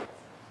to?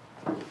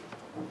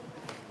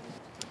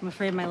 I'm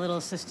afraid my little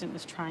assistant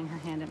is trying her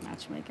hand at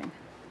matchmaking.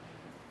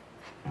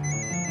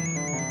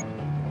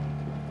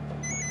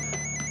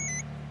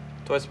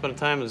 Twice upon a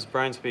time, this is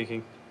Brian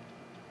speaking.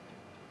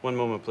 One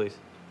moment, please.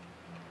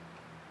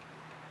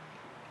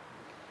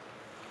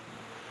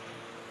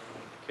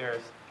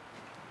 Karis,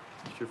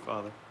 it's your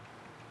father.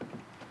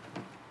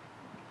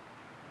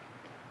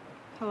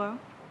 Hello?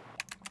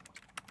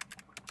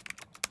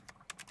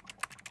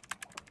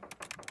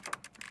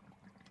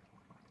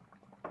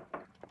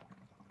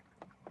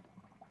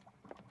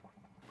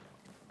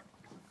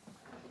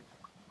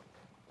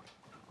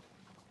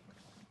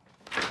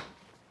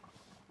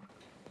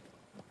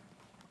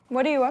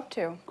 What are you up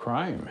to?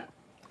 Crime.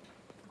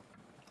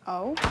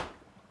 Oh?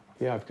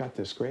 Yeah, I've got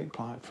this great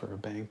plot for a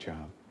bank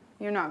job.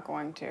 You're not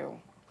going to.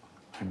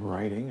 I'm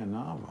writing a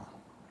novel.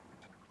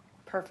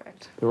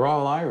 Perfect. They're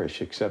all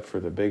Irish except for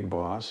the big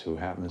boss, who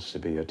happens to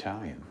be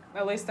Italian.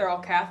 At least they're all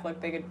Catholic.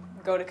 They could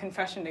go to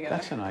confession together.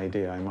 That's an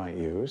idea I might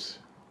use.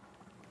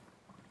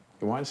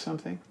 You want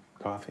something?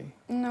 Coffee?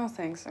 No,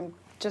 thanks. I'm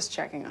just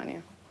checking on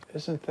you.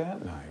 Isn't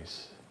that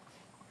nice?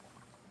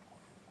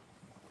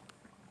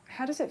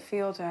 How does it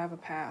feel to have a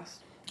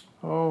past?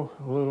 Oh,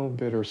 a little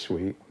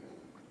bittersweet,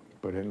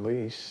 but at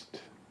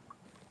least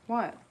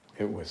What?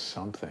 it was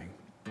something.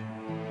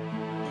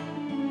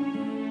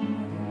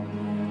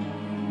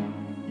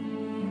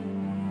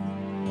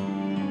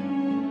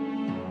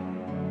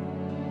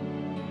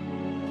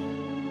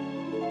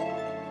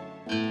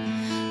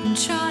 I'm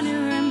trying to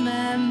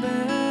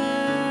remember,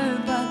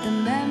 but the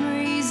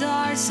memories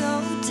are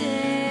so dim.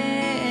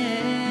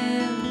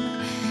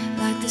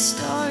 Like the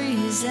story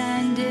has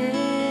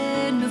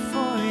ended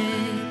before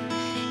it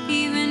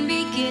even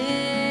begins.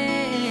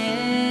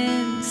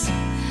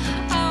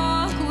 I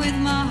walk with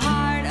my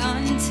heart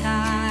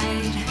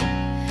untied,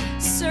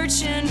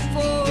 searching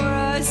for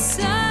a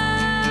sign.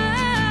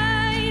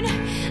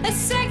 A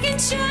second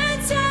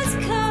chance has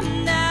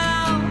come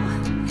now,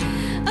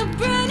 a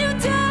brand new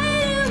day.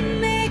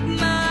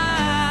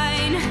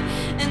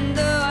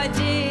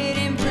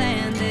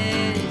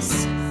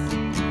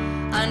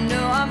 I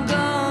know I'm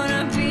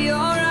gonna be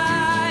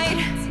alright.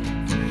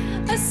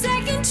 A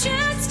second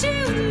chance to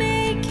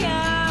make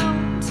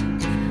out.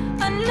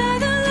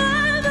 Another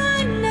love,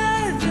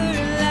 another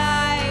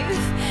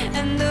life.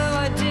 And though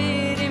I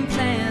didn't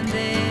plan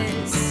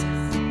this,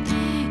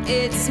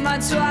 it's my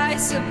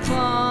twice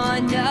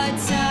upon a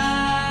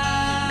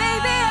time.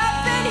 Maybe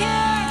I've been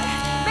here,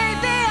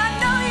 maybe I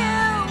know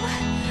you,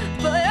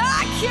 but I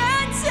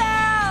can't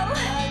tell.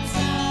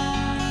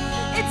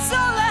 It's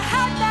all I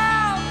have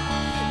now.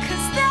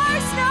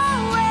 There's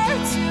nowhere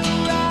to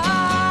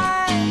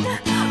run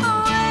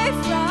away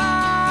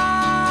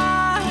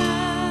from.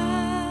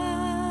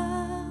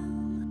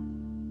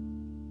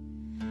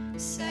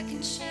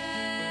 Second chance.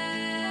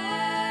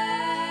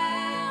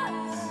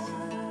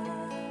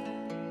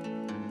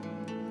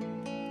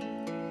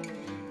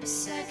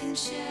 Second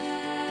chance.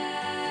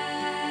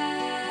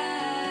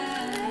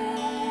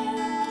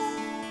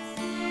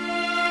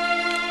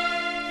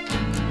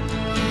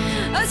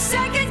 A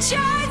second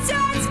chance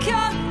has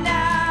come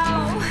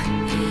now.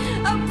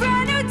 A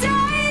brand new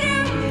day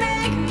to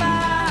make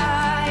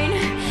mine.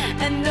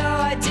 And though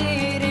I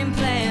didn't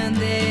plan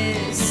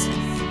this,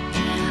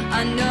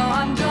 I know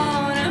I'm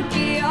gonna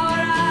be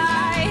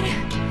alright.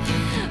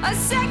 A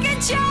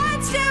second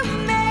chance to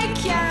make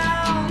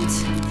count.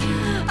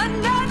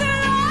 Another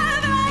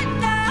love,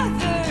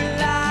 another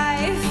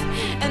life.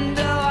 And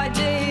though I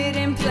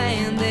didn't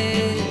plan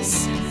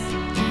this,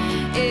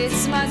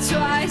 it's my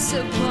twice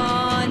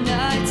upon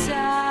a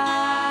time.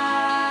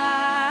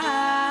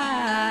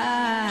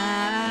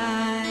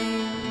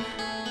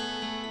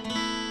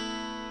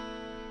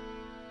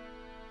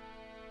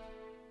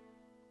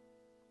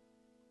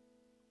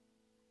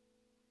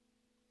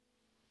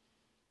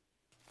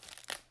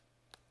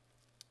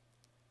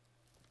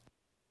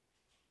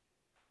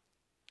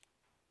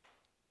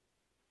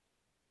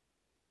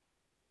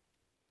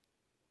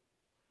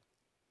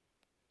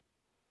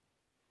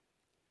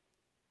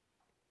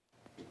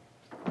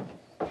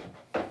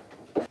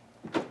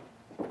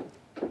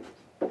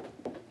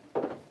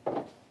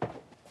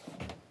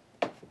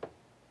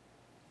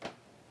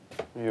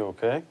 Are you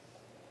okay?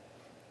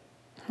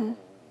 Huh?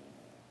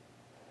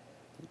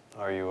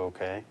 Are you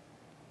okay?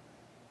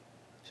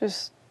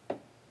 Just a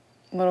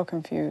little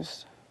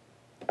confused.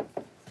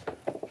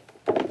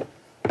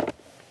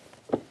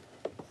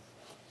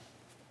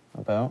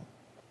 About?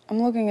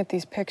 I'm looking at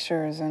these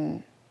pictures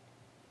and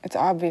it's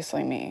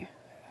obviously me.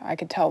 I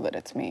could tell that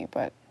it's me,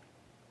 but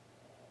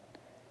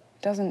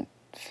it doesn't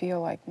feel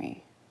like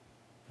me.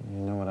 You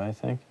know what I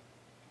think?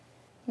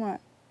 What?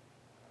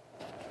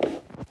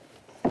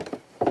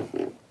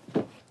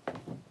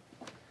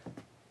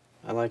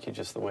 I like you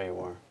just the way you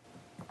are.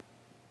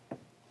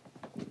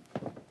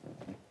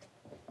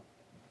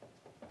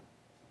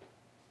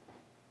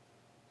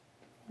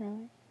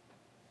 Really?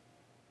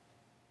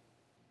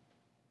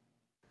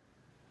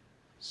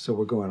 So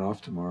we're going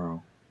off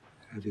tomorrow.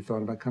 Have you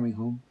thought about coming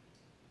home?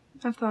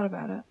 I've thought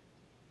about it.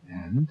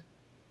 And?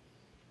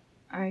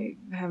 I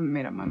haven't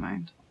made up my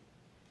mind.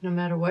 No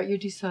matter what you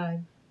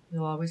decide,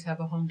 you'll always have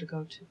a home to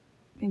go to.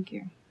 Thank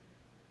you.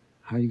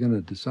 How are you going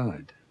to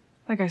decide?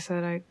 Like I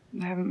said, I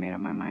haven't made up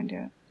my mind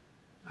yet.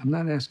 I'm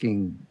not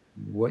asking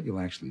what you'll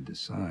actually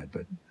decide,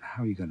 but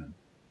how are you going to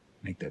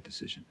make that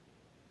decision?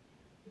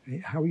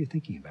 How are you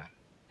thinking about it?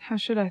 How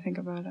should I think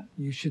about it?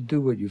 You should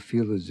do what you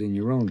feel is in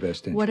your own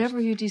best interest.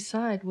 Whatever you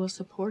decide, we'll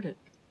support it.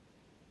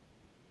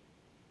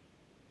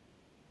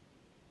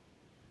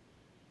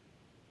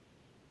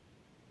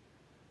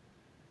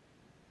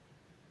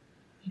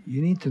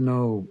 You need to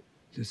know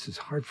this is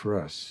hard for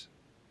us.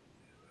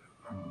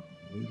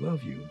 We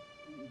love you.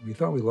 We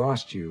thought we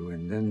lost you,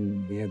 and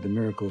then we had the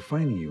miracle of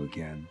finding you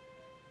again.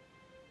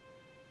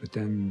 But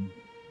then,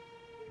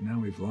 now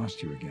we've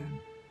lost you again.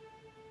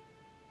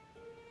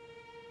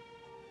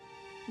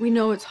 We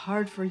know it's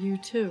hard for you,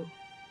 too.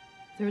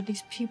 There are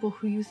these people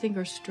who you think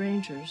are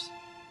strangers,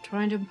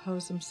 trying to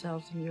impose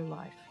themselves in your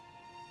life.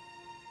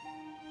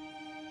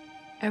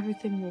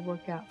 Everything will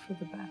work out for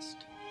the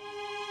best.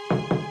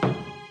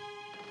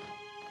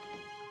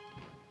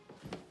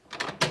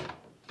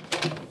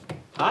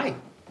 Hi.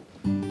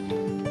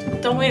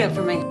 Don't wait up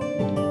for me.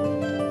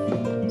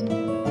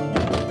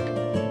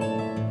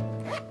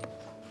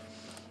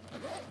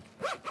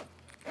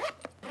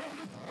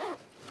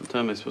 What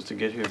time am I supposed to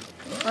get here?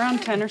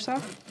 Around 10 or so.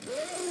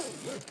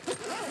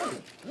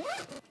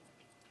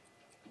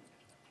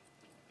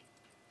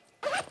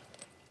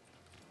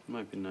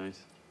 Might be nice.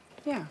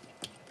 Yeah.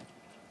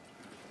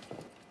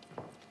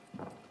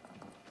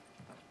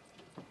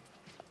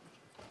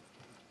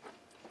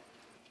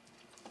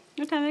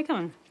 What time are they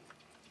coming?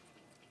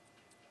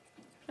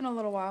 In a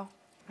little while.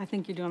 I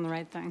think you're doing the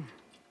right thing.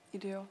 You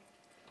do?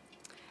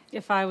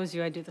 If I was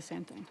you, I'd do the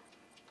same thing.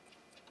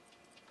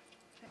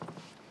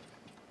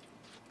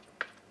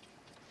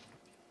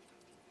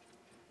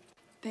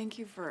 Thank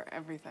you for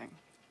everything.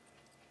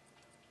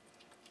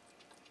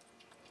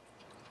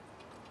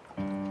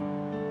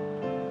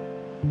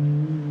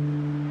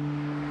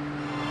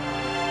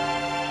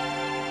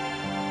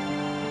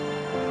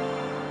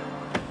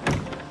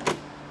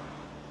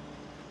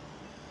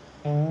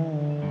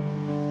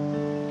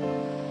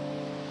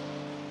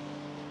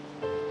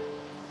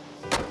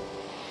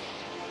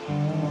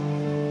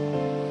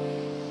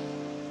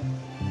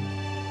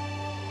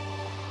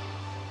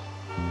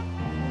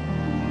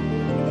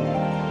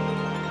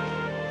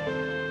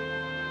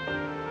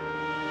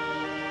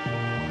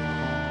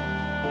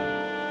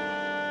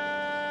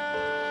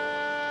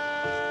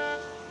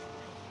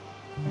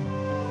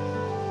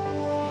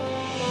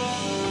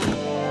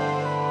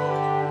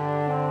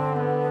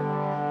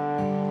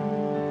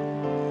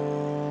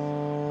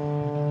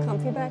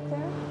 Comfy back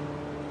there?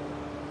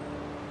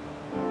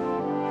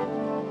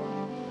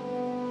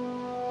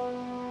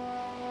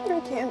 I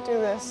can't do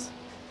this.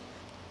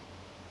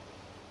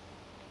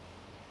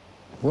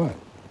 What?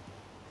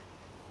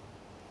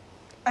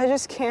 I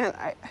just can't.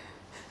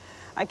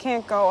 I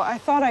can't go. I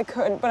thought I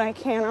could, but I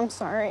can't. I'm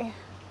sorry.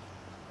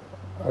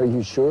 Are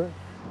you sure?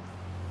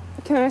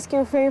 Can I ask you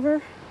a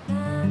favor?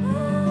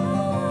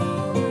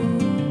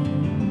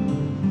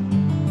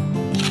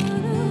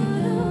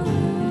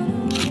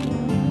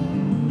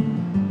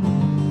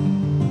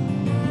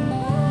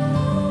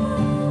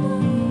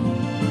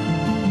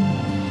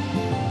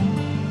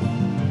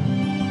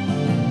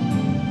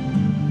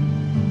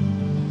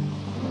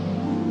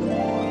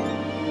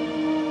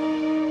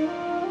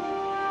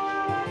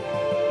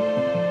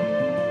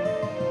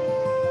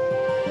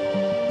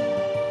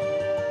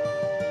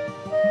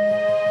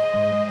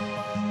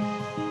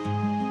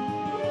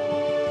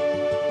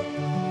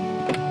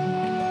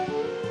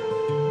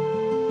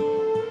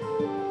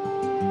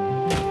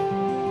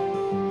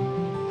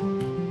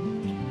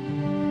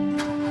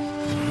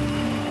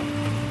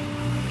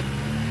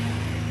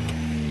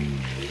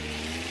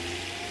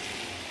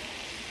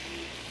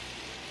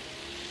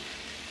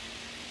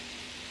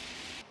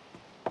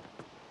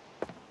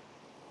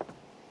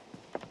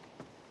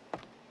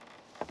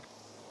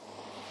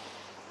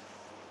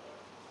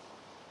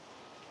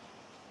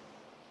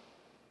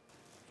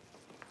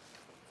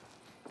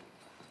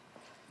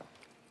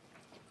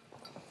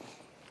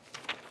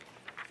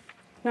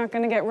 Not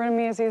gonna get rid of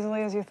me as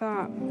easily as you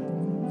thought.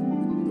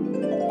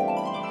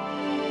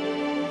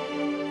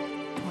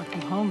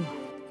 Welcome home.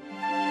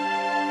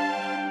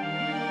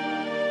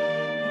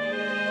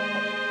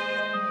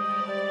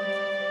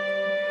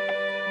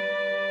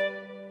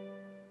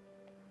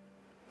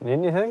 Need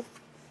anything?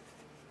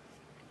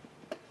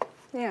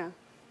 Yeah,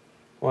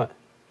 What?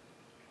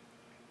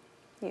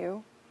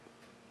 you.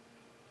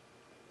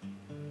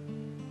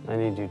 I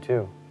need you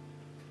too.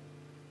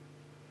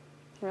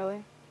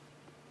 Really?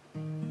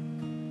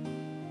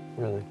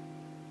 Really.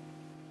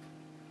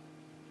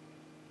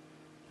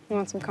 You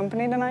want some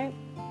company tonight?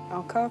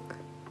 I'll cook.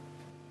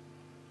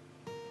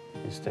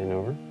 You staying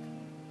over?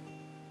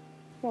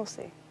 We'll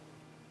see.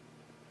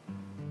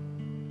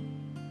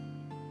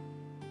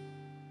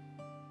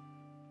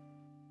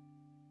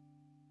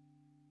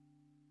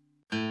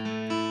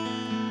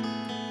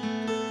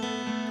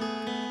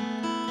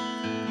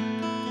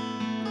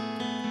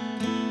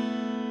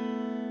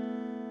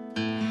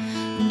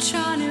 I'm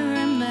trying to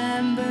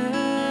remember,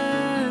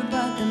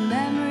 but the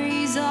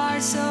memories are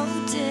so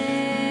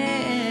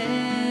dim.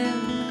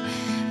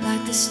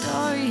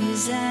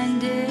 story's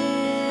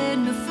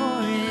ended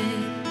before it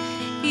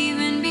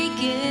even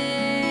begins.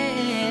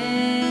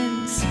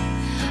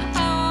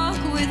 I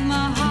walk with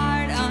my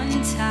heart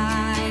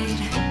untied,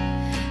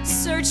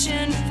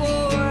 searching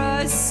for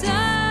a sign.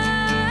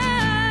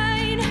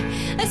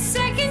 A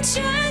second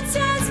chance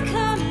has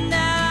come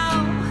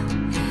now,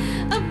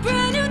 a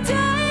brand new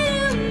day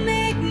to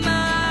make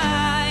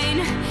mine.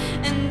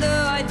 And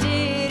though I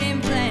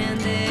didn't plan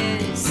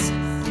this,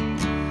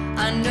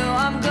 I know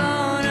I'm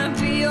gonna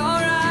be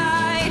alright.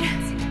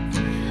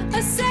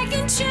 A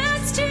second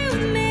chance to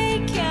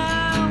make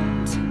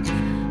count,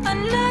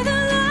 another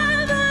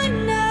love,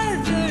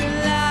 another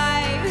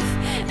life.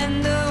 And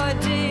though I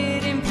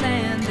didn't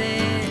plan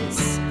this,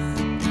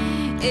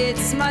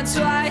 it's my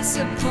twice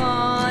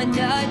upon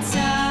a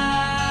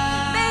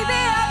time. Maybe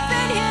I've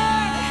been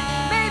here,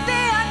 maybe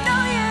I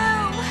know you,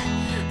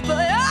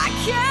 but I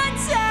can't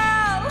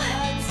tell.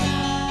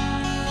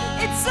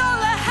 It's all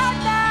I have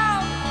now,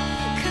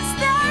 'cause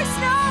there's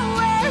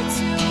nowhere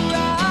to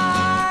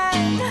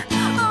run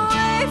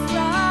away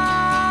from.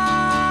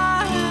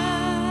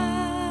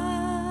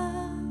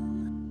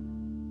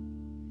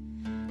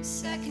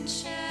 Second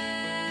chance.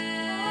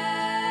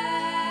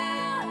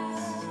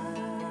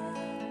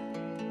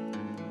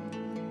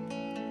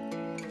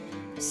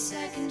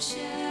 Second chance.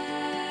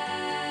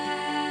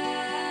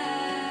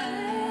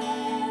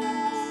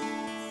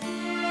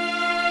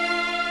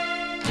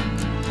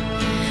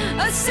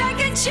 A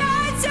second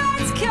chance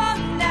has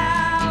come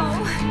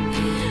now,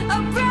 a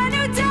brand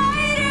new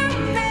day to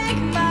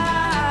make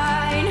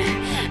mine.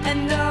 And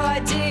though I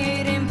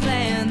didn't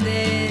plan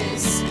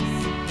this,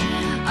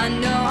 I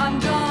know I'm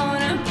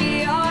gonna be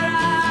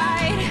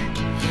alright.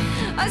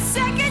 A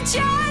second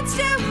chance.